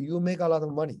also you make a lot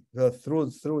of money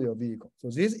through your vehicle.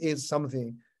 So this is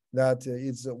something that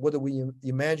is what we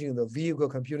imagine the vehicle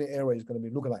computing era is going to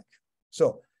be look like.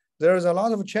 So there's a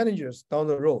lot of challenges down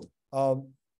the road.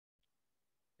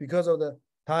 Because of the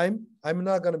time, I'm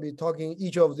not going to be talking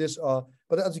each of this,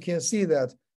 but as you can see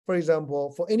that, for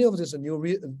example, for any of this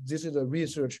this is a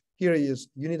research, here is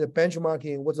you need a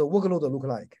benchmarking, what's the workload look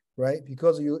like, right?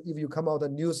 Because if you come out a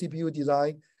new CPU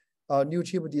design, new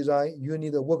chip design, you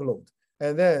need a workload.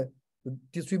 And then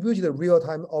distributed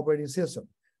real-time operating system.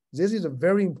 This is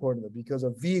very important because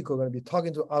a vehicle going to be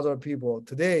talking to other people.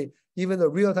 Today, even the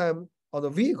real-time on the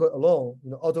vehicle alone,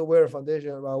 Autoware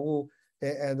Foundation, Rahul,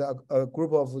 and a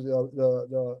group of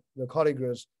the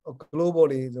colleagues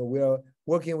globally, we are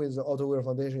working with the Autoware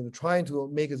Foundation, trying to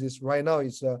make this right now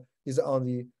is on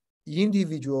the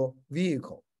individual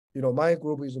vehicle. My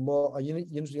group is more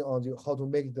interested on how to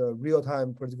make the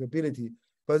real-time predictability.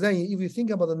 But then if you think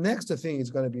about the next thing, is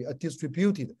going to be a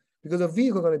distributed, because the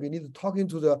vehicle going to be need to talking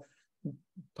to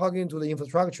the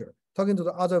infrastructure, talking to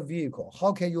the other vehicle.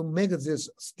 How can you make this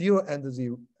still and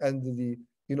the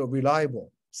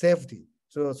reliable safety?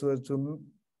 So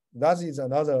that is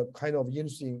another kind of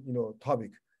interesting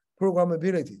topic.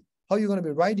 Programmability. How are you going to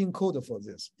be writing code for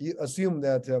this? You assume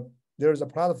that there is a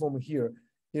platform here.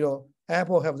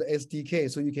 Apple have the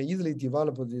SDK, so you can easily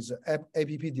develop this app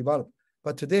develop.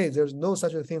 But today, there's no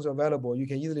such things available. You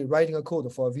can easily writing a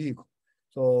code for a vehicle.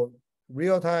 So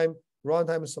real-time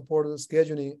runtime supported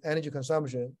scheduling energy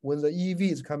consumption when the EV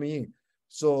is coming in.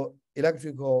 So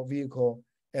electrical vehicle,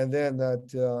 and then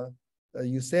that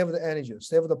you save the energy,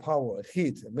 save the power,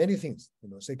 heat, many things.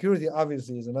 Security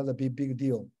obviously is another big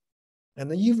deal.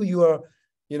 And if you are,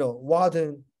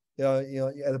 Wharton,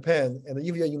 at Penn, and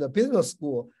if you're in the business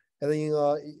school, and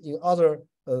in other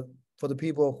for the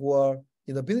people who are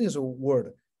in the business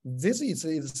world, this is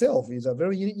itself is a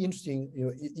very interesting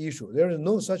issue. There is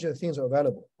no such things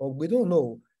available, or we don't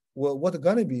know what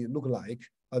going to be look like.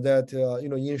 That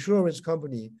insurance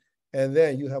company, and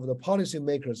then you have the policy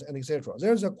makers and etc.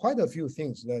 There's quite a few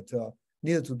things that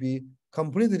needed to be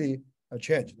completely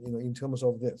changed, in terms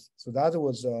of this. So that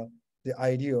was the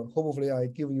idea. Hopefully, I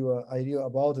give you an idea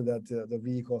about that the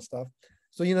vehicle stuff.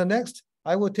 So in the next,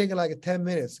 I will take like 10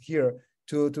 minutes here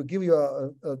to give you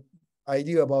a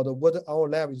idea about what our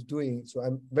lab is doing. So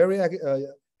I'm very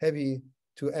happy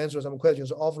to answer some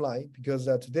questions offline, because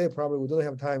today probably we don't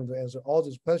have time to answer all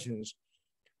these questions.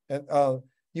 And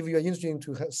if you're interested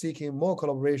to seeking more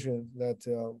collaboration, that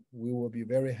we will be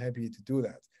very happy to do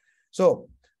that. So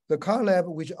the car lab,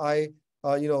 which I,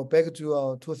 back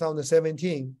to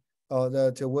 2017,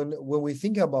 that when we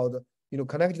think about,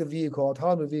 connected vehicle,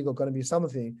 autonomous vehicle going to be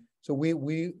something. So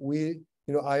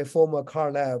I form a car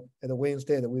lab at Wayne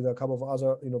State with a couple of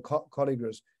other,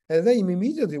 colleagues. And then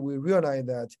immediately we realized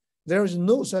that there is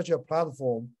no such a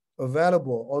platform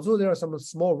available, although there are some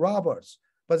small robots,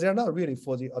 but they're not really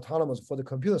for the autonomous, for the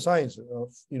computer science,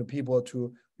 people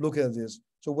to look at this.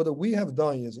 So what we have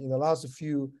done is in the last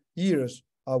few years,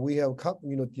 we have,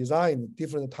 designed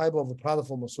different type of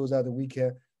platforms so that we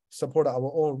can support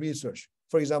our own research.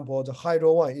 For example, the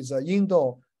Hydro One is an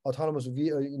indoor autonomous,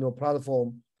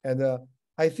 platform. And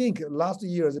I think last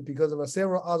year, because of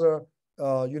several other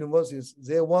universities,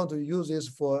 they want to use this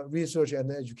for research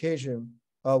and education.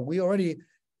 We already,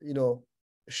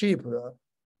 shipped.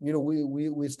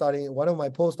 We starting, one of my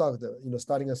postdocs,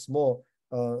 starting a small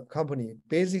company.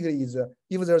 Basically, is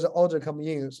if there's an order coming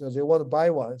in, so they want to buy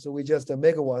one, so we just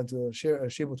make one to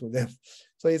ship to them.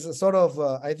 So it's sort of,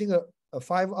 I think,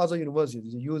 5 other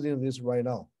universities using this right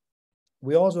now.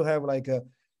 We also have like a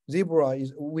Zebra,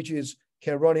 which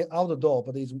can run it out the door,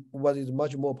 but what is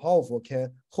much more powerful,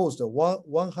 can host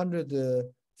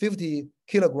 150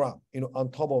 kilogram,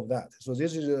 on top of that. So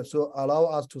this is so allow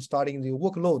us to starting the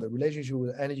workload, the relationship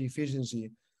with energy efficiency,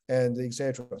 and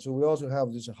etc. So we also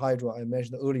have this Hydra I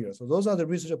mentioned earlier. So those are the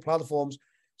research platforms,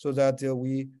 so that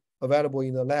we available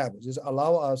in the lab. This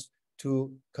allow us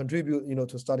to contribute,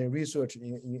 to starting research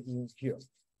in here.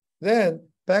 Then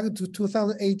back to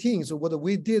 2018. So what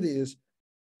we did is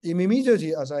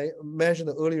immediately, as I mentioned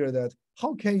earlier, that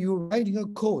how can you writing a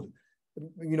code,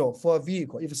 for a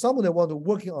vehicle if somebody want to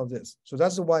working on this? So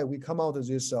that's why we come out of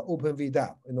this Open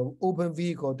VDAP, Open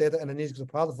Vehicle Data Analytics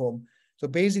Platform. So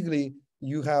basically,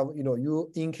 you have,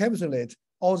 you encapsulate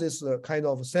all this kind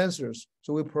of sensors.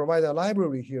 So we provide a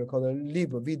library here called a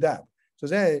lib VDAP. So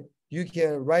then you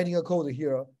can writing a code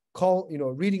here,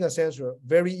 reading a sensor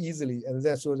very easily, and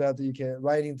then so that you can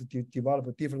writing to develop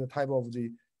a different type of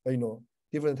the,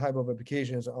 different type of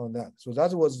applications on that. So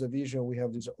that was the vision. We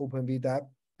have this Open VDAP.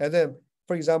 And then,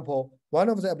 for example, one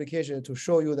of the applications to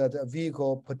show you that a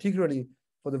vehicle, particularly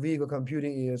for the vehicle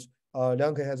computing, is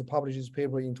Liangke has published this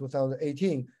paper in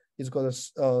 2018. It's called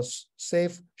a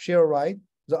safe share ride.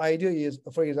 The idea is,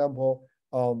 for example,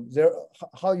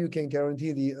 how you can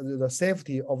guarantee the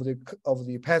safety of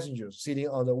the passengers sitting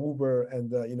on the Uber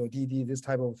and DD, this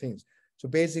type of things. So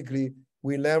basically,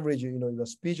 we leverage the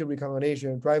speech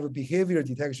recognition, driver behavior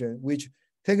detection, which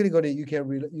technically you can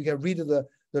read the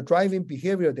driving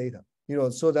behavior data,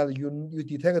 so that you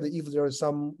detect if there is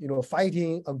some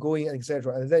fighting ongoing,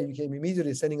 etc. And then you can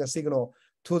immediately sending a signal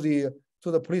to the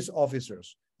police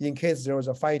officers in case there was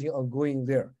a fighting ongoing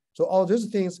there. So all these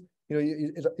things,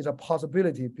 is a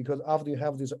possibility, because after you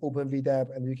have this Open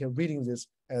VDAP and you can reading this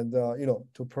and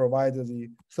to provide the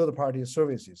third-party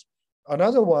services.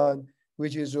 Another one,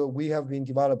 which is we have been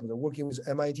developed working with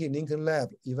MIT Lincoln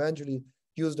Lab, eventually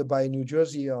used by New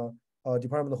Jersey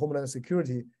Department of Homeland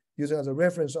Security, using as a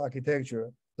reference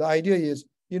architecture. The idea is,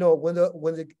 when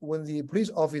the police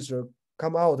officer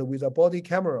come out with a body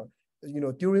camera,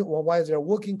 while they're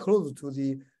working close to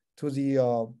the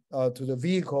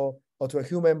vehicle or to a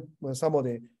human,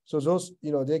 somebody, so those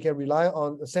they can rely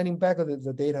on sending back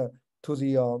the data to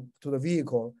the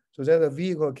vehicle, so that the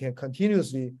vehicle can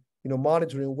continuously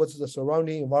monitoring what's the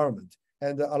surrounding environment.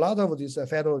 And a lot of this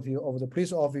fatality of the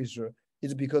police officer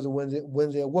is because when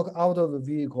they walk out of the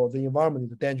vehicle, the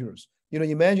environment is dangerous.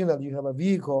 Imagine that you have a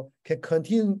vehicle can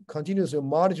continuously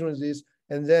monitor this,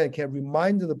 and then can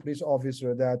remind the police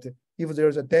officer that if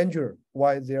there's a danger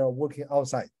while they are working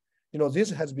outside. This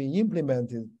has been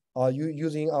implemented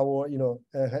using our,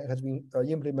 has been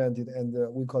implemented, and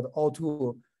we call it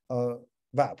auto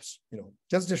VAPs.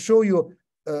 Just to show you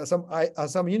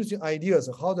some interesting ideas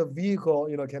of how the vehicle,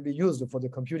 can be used for the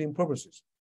computing purposes.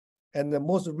 And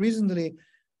most recently,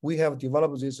 we have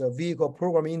developed this vehicle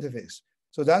programming interface.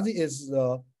 So that is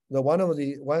the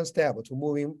one step to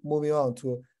moving on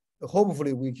to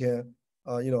hopefully we can,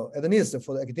 at least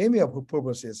for the academia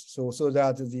purposes, so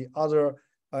that the other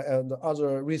and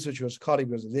other researchers,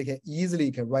 colleagues, they can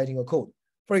easily writing a code.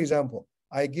 For example,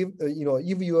 I give,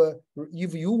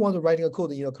 if you want to writing a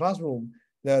code in your classroom,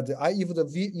 that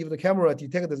if the camera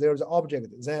detects there's an object,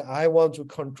 then I want to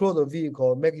control the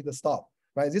vehicle, make it stop,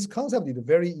 right? This concept is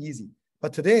very easy.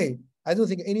 But today, I don't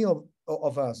think any of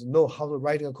us know how to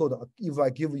write a code if I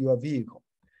give you a vehicle.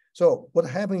 So what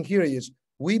happened here is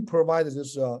we provide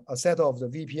this a set of the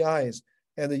VPIs,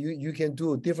 and you can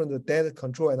do different data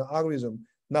control and algorithm.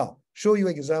 Now, show you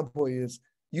example is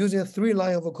using 3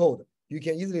 lines of code. You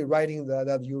can easily writing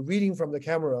that you're reading from the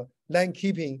camera, line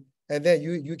keeping, and then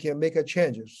you can make a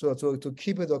change. So to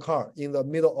keep the car in the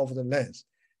middle of the lens.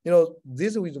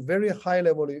 This is a very high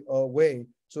level way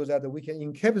so that we can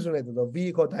encapsulate the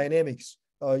vehicle dynamics.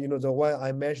 The one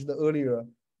I mentioned earlier,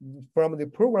 from the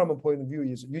programmer point of view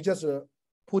is you just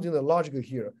put in the logic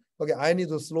here. Okay, I need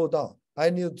to slow down. I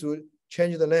need to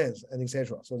change the lens and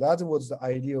etc. So that was the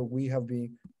idea we have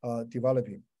been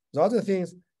developing. The other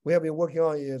things we have been working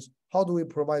on is how do we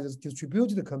provide this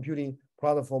distributed computing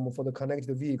platform for the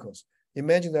connected vehicles.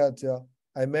 Imagine that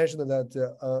I mentioned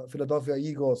that Philadelphia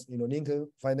Eagles, Lincoln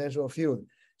Financial Field.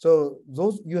 So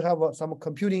those you have some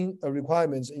computing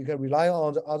requirements. You can rely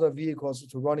on the other vehicles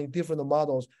to running different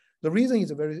models. The reason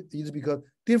is because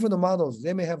different models,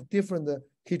 they may have different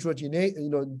heterogeneous,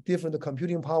 different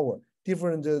computing power,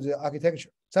 different the architecture.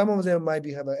 Some of them might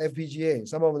have an FPGA,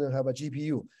 some of them have a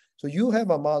GPU. So you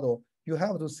have a model, you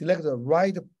have to select the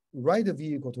right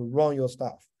vehicle to run your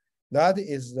stuff. That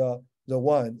is the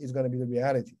one is going to be the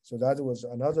reality. So that was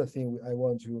another thing I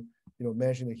want to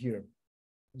mention here.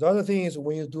 The other thing is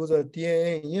when you do the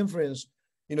DNA inference,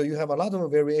 you have a lot of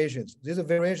variations. These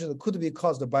variations could be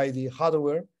caused by the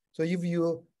hardware. So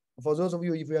for those of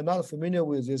you, if you are not familiar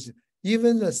with this,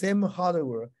 even the same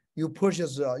hardware, you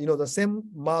purchase, the same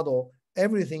model,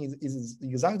 everything is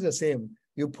exactly the same.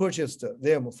 You purchased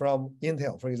them from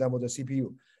Intel, for example, the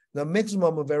CPU. The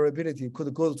maximum variability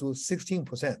could go to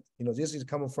 16%. This is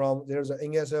coming from, there's an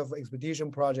NSF expedition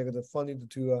project funded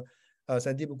to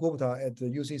Sandeep Gupta at the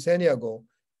UC San Diego,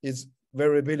 is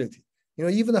variability.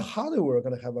 Even the hardware are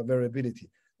going to have a variability.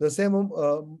 The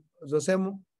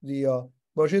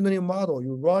machine learning model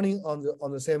you're running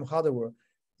on the same hardware,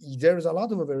 there is a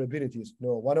lot of variabilities.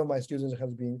 One of my students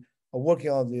has been working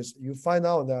on this. You find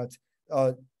out that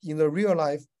in the real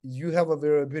life, you have a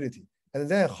variability. And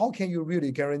then how can you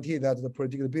really guarantee that the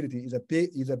predictability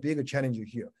is a big challenge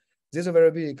here? This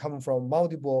variability comes from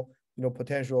multiple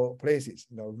potential places,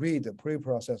 read,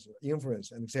 pre-process,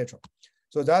 inference, and etc.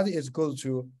 So that is good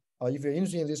to, if you're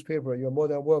interested in this paper, you're more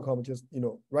than welcome. Just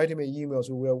write me an email.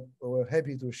 So we're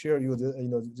happy to share you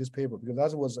this paper, because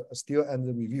that was still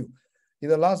under review. In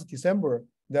the last December,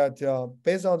 that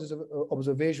based on this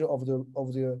observation of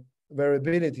the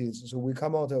variabilities, so we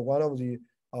come out one of the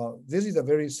this is a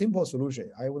very simple solution.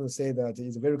 I wouldn't say that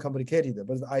it's very complicated,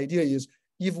 but the idea is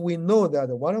if we know that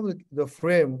one of the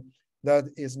frame that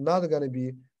is not going to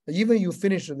be, even you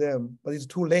finish them, but it's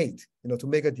too late, to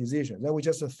make a decision, then we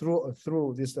just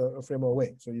throw this frame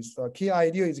away. So it's key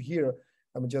idea is here.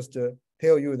 I'm just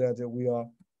tell you that we are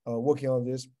working on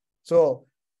this. So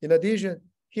in addition,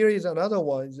 here is another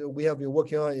one we have been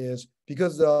working on is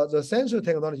because the sensor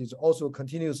technology is also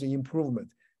continuous improvement.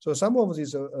 So some of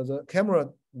these the camera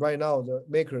right now, the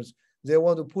makers, they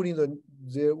want to put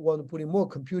in more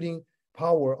computing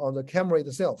power on the camera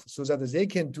itself, so that they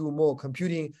can do more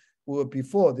computing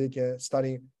before they can start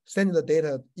sending the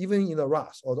data even in the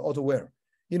RAS or the Autoware.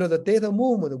 The data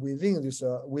movement within this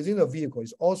within the vehicle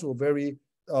is also very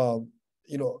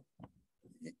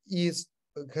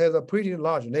has a pretty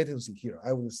large latency here.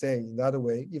 I would say in that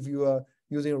way, if you are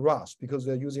using RAS, because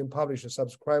they're using publisher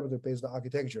subscriber based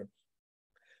architecture.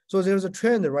 So there's a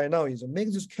trend right now is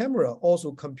make this camera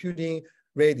also computing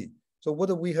ready. So what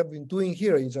we have been doing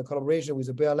here is a collaboration with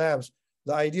the Bell Labs.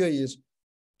 The idea is,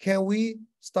 can we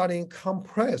starting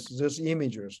compress these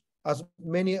images as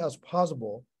many as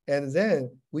possible, and then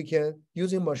we can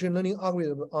using machine learning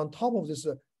algorithm on top of this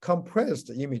compressed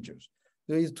images.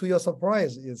 To your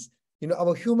surprise is,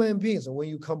 our human beings, when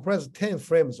you compress 10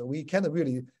 frames, we're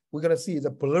gonna see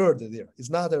the blurred there. It's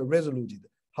not resoluted.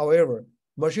 However,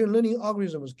 machine learning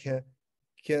algorithms can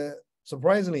can,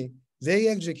 surprisingly, they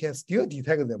actually can still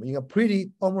detect them in a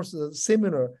pretty almost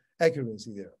similar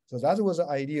accuracy there. So that was the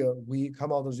idea. We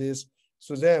come out of this,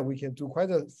 so then we can do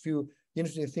quite a few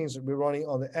interesting things. We're running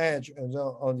on the edge and then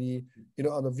on the,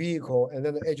 on the vehicle, and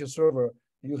then the edge server.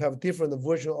 You have different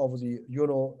version of the,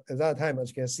 at that time, as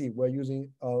you can see, we're using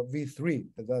V3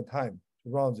 at that time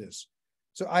to run this.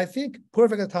 So I think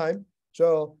perfect time.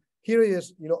 So here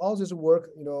is, all this work,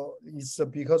 is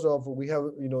because of we have,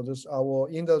 this our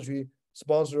industry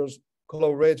sponsors,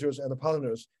 collaborators, and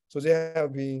partners. So they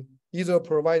have been either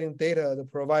providing data,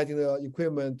 providing the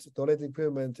equipment, donated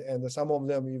equipment, and some of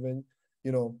them even,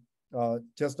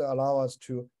 just allow us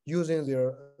to using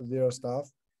their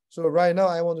stuff. So right now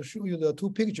I want to show you the two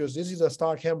pictures. This is a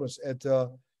star campus at the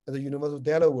University of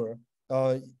Delaware.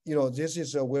 This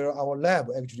is where our lab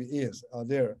actually is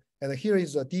there. And here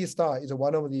is a D-Star, is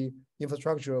one of the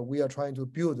infrastructure we are trying to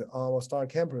build on our star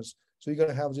campus. So you're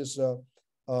gonna have this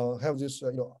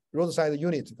roadside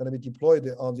unit going to be deployed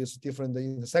on these different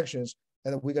intersections,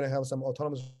 and we're going to have some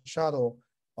autonomous shuttle.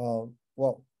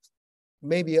 Well,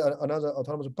 maybe another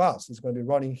autonomous bus is going to be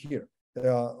running here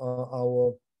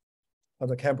on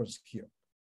the campus here.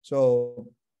 So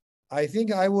I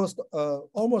think I was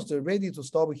almost ready to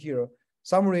stop here.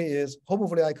 Summary is,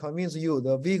 hopefully I convince you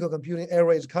the vehicle computing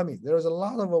era is coming. There is a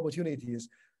lot of opportunities,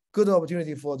 good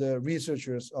opportunity for the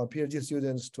researchers or PhD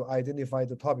students to identify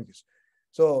the topics.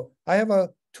 So I have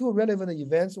two relevant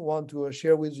events I want to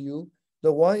share with you.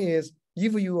 The one is,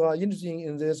 if you are interested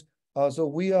in this, so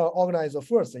we are organized the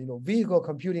first, vehicle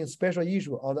computing special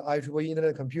issue on the IEEE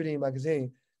Internet Computing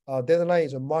magazine. Deadline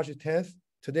is March 10th.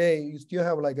 Today, you still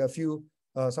have like a few,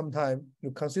 some time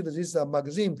to consider this a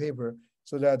magazine paper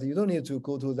so that you don't need to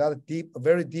go to that deep,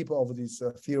 very deep of these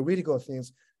theoretical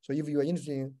things. So if you are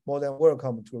interested, more than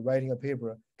welcome to writing a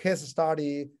paper, case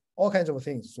study, all kinds of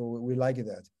things. So we like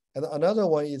that. And another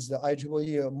one is the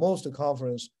IEEE MOST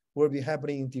conference will be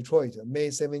happening in Detroit, May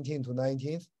 17th to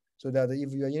 19th. So that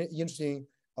if you are interested,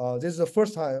 this is the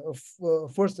first time,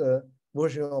 first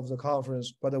version of the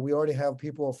conference, but we already have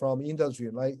people from industry,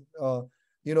 like,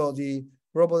 the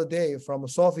Robert Day from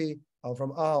Sophie,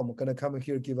 from ARM, gonna come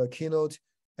here, give a keynote.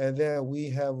 And then we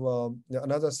have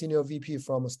another senior VP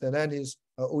from Stellantis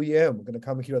OEM, gonna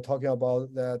come here talking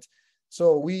about that.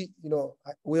 So we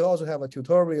also have a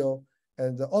tutorial.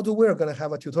 And the Autoware gonna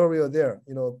have a tutorial there,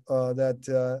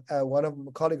 that one of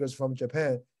my colleagues from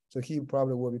Japan, so he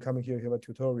probably will be coming here, have a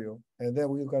tutorial. And then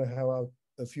we're gonna have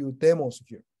a few demos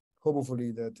here.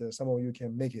 Hopefully that some of you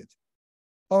can make it.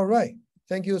 All right,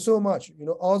 thank you so much.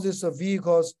 All these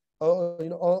vehicles,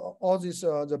 all these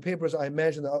the papers I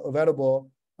mentioned are available,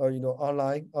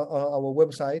 online on our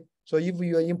website. So if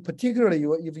you are in particular,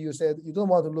 if you said you don't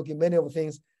want to look at many of the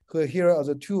things, here are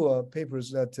the two papers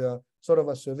that sort of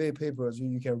a survey papers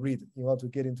you can read in order to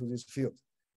get into this field.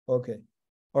 Okay,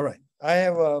 all right. I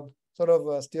have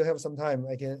still have some time.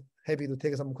 I can happy to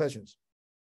take some questions.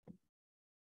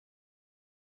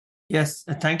 Yes,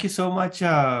 thank you so much,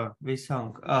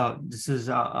 Weisong. This is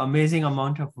an amazing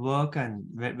amount of work and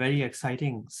very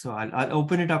exciting. So I'll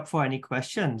open it up for any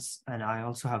questions, and I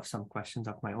also have some questions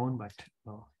of my own, but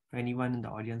if anyone in the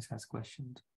audience has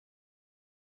questions.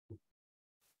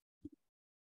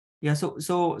 Yeah,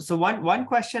 so one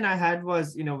question I had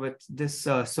was, with this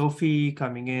Sophie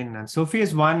coming in, and Sophie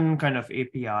is one kind of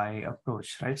API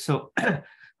approach, right? So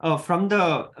from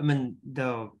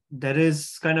there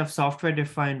is kind of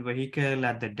software-defined vehicle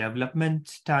at the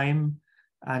development time,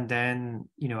 and then,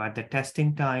 at the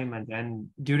testing time, and then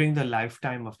during the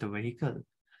lifetime of the vehicle.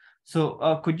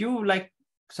 So could you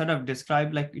sort of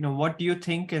describe, what do you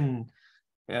think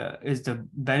is the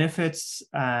benefits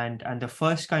and the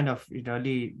first kind of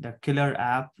really the killer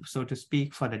app, so to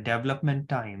speak, for the development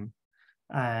time,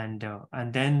 and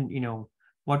then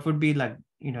what would be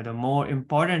the more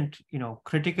important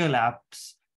critical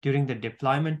apps during the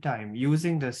deployment time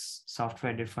using this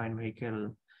software-defined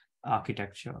vehicle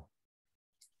architecture?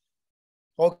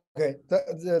 Okay,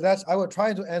 that's I will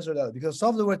try to answer that, because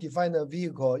software-defined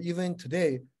vehicle, even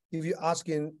today, if you're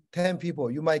asking 10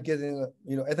 people, you might get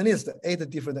at least 8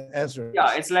 different answers.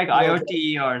 Yeah, it's like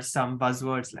IoT or some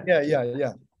buzzwords like that.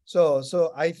 Yeah. So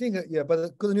I think but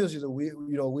the good news is we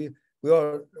all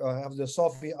have the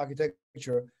Sophie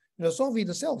architecture. Sophie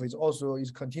itself is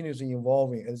continuously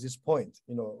evolving at this point.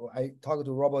 I talked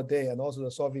to Robert Day and also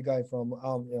the Sophie guy from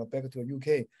back to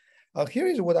UK. Here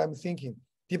is what I'm thinking.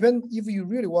 Depend if you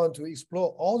really want to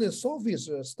explore all the Sophie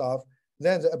stuff,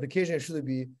 then the application should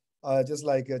be just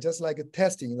like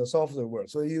testing in the software world.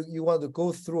 So you want to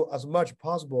go through as much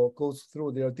possible, go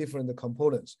through their different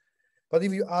components. But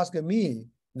if you ask me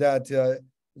that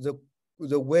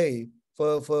the way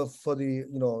for the,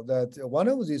 that one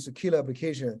of these killer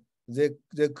application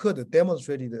they could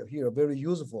demonstrate it here very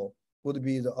useful would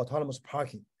be the autonomous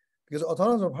parking, because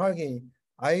autonomous parking,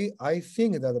 I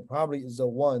think that probably is the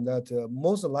one that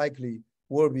most likely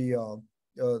will be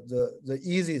the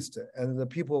easiest and the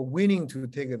people willing to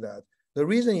take that. The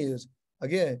reason is,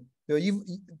 again, if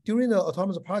during the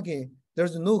autonomous parking,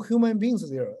 there's no human beings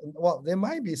there. Well, they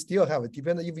might be still have it,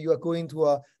 depending if you are going to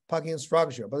a parking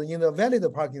structure. But in a valid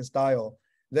parking style,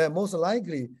 then most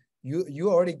likely you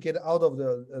already get out of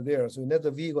there. So let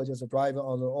the vehicle just drive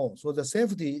on their own. So the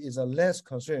safety is a less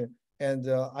concern. And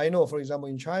I know, for example,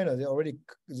 in China, they already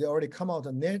come out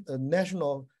a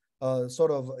national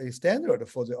sort of a standard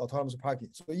for the autonomous parking.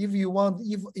 So if you want,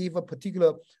 if a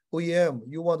particular OEM,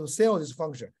 you want to sell this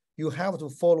function, you have to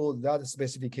follow that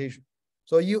specification.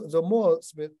 So the more,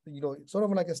 sort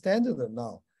of like a standard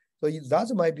now. So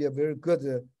that might be a very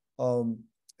good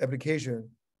application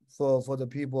for the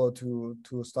people to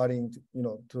starting,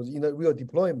 to in the real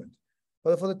deployment.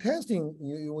 But for the testing,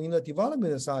 in the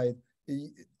development side,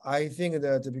 I think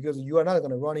that because you are not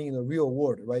going to run in the real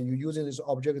world, right? You're using this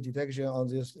object detection on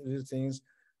these things.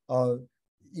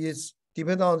 It's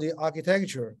depend on the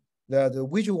architecture that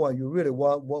which one you really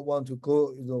want to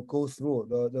go through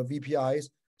the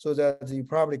VPIs, so that you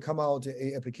probably come out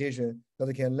a application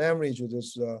that can leverage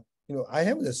this. I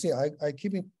haven't seen. I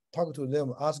keep talking to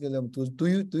them, asking them do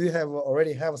you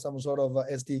already have some sort of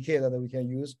SDK that we can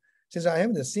use? Since I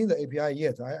haven't seen the API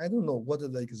yet, I don't know what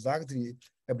the exactly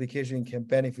application can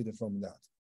benefit from that.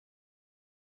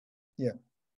 Yeah,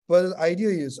 but the idea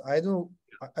is I hope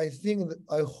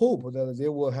that they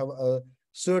will have a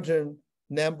certain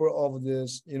number of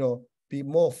this, be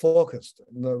more focused,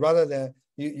 rather than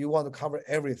you want to cover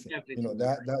everything.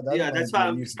 That's why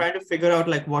I'm trying to figure out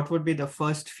like what would be the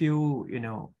first few,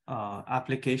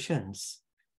 applications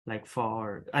like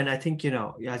for, and I think,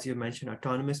 as you mentioned,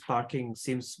 autonomous parking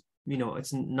seems,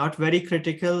 it's not very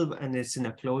critical and it's in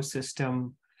a closed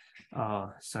system.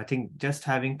 So I think just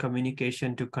having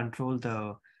communication to control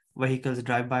the vehicle's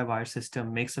drive-by-wire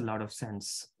system makes a lot of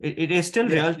sense. It is still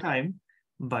real time,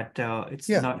 but it's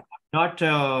not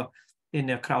in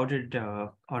a crowded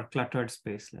or cluttered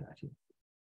space like that.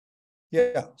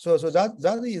 Yeah, so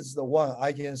that is the one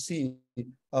I can see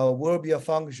will be a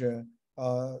function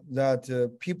that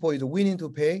people is willing to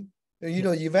pay.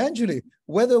 Eventually,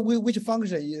 which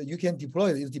function you can deploy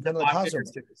it depends on the customer.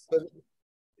 But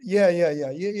yeah,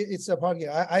 it's a parking.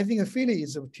 I think Philly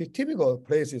is a typical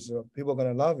places people are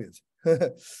gonna love it.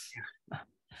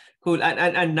 Cool.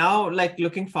 And now, like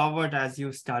looking forward, as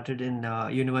you started in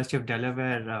University of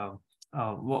Delaware,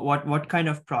 what kind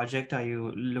of project are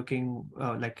you looking,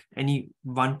 like any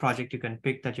one project you can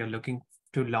pick that you're looking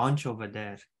to launch over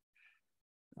there?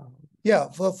 Yeah,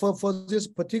 for this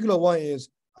particular one is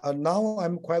now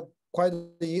I'm quite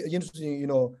interested,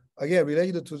 again,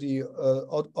 related to the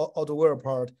Autoware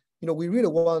part. We really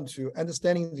want to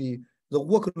understanding the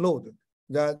workload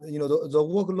that, the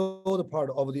workload part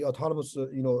of the autonomous,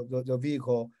 the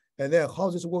vehicle, and then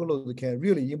how this workload can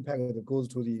really impact it goes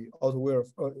to the Autoware,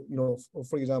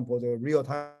 for example, the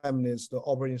real-timeness, the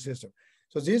operating system.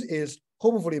 So this is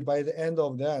hopefully by the end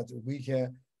of that, we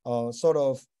can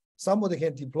somebody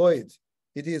can deploy it.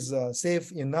 It is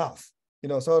safe enough,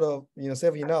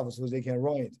 safe enough so they can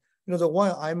run it. The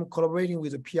one I'm collaborating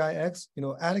with the PIX,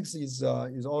 Alex is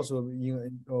also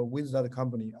with that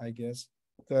company, I guess,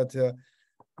 that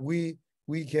we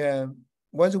can,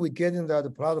 once we get in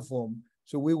that platform,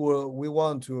 so we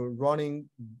want to running,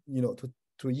 to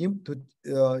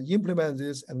implement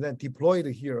this and then deploy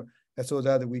it here, and so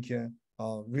that we can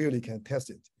really can test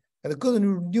it. And the good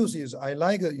news is I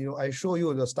like, I show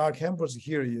you the Star Campus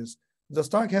here is, the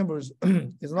Star Campus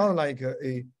is not like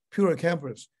a pure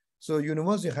campus. So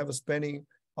university have spending,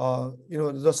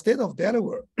 the state of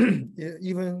Delaware,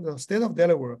 even the state of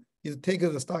Delaware is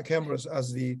taking the Star Campus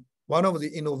as one of the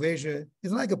innovation.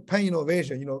 It's like a pen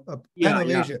innovation, a pen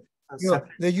innovation.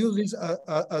 They use this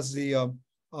as an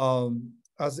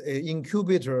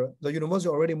incubator. The university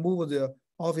already moved the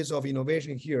Office of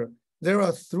Innovation here. There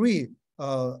are 3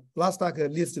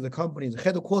 Nasdaq listed companies.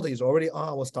 Headquarters is already on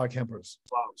our Star Campus.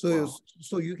 Wow. So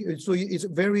it's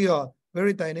very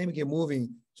very dynamic and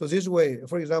moving. So this way,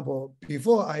 for example,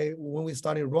 when we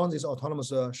started run this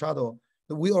autonomous shuttle,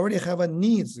 we already have a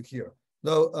needs here.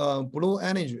 The Blue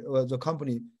Energy, the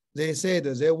company, they said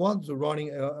that they want to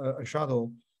running a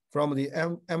shuttle from the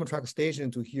Amtrak station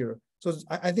to here. So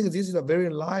I think this is a very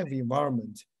live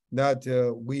environment that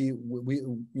we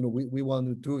want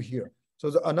to do here.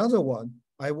 So another one,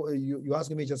 you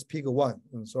asked me just pick one.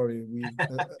 I'm sorry,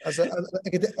 as an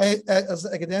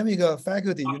academic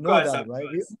faculty, you know that, right?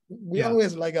 We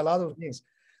always like a lot of things.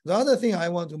 The other thing I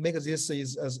want to make this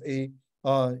is as a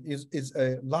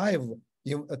live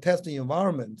testing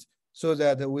environment, so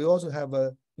that we also have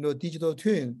a digital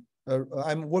twin.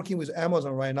 I'm working with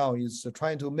Amazon right now, is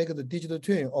trying to make the digital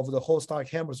twin of the whole star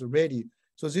campus ready.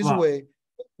 So this way,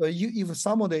 if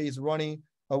somebody is running,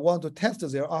 want to test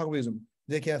their algorithm,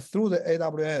 they can through the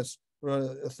AWS,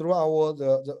 through our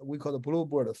we call the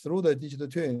Bluebird, through the digital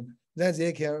twin, then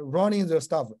they can running their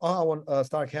stuff on our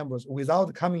star campus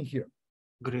without coming here.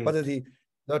 Great. But the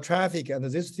traffic and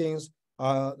these things,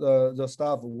 the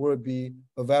stuff will be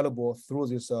available through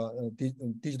this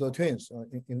digital twins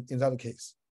in that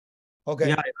case. Okay.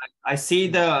 Yeah, I see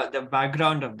the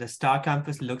background of the Star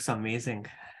Campus looks amazing.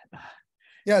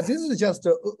 Yeah, this is just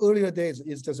earlier days.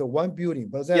 It's just one building,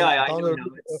 but then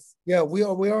we are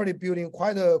already building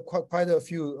quite a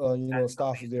few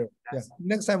stuff there. Yeah,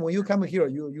 next time when you come here,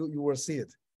 you will see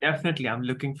it. Definitely, I'm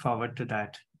looking forward to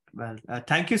that. Well,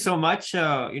 thank you so much,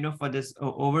 for this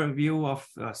overview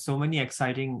of so many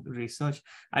exciting research.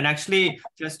 And actually,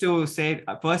 just to say,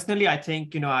 personally, I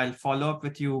think, I'll follow up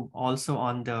with you also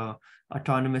on the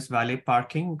autonomous valet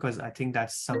parking, because I think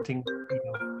that's something,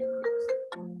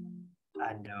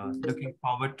 and looking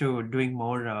forward to doing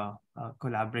more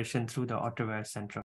collaboration through the Autoware Center.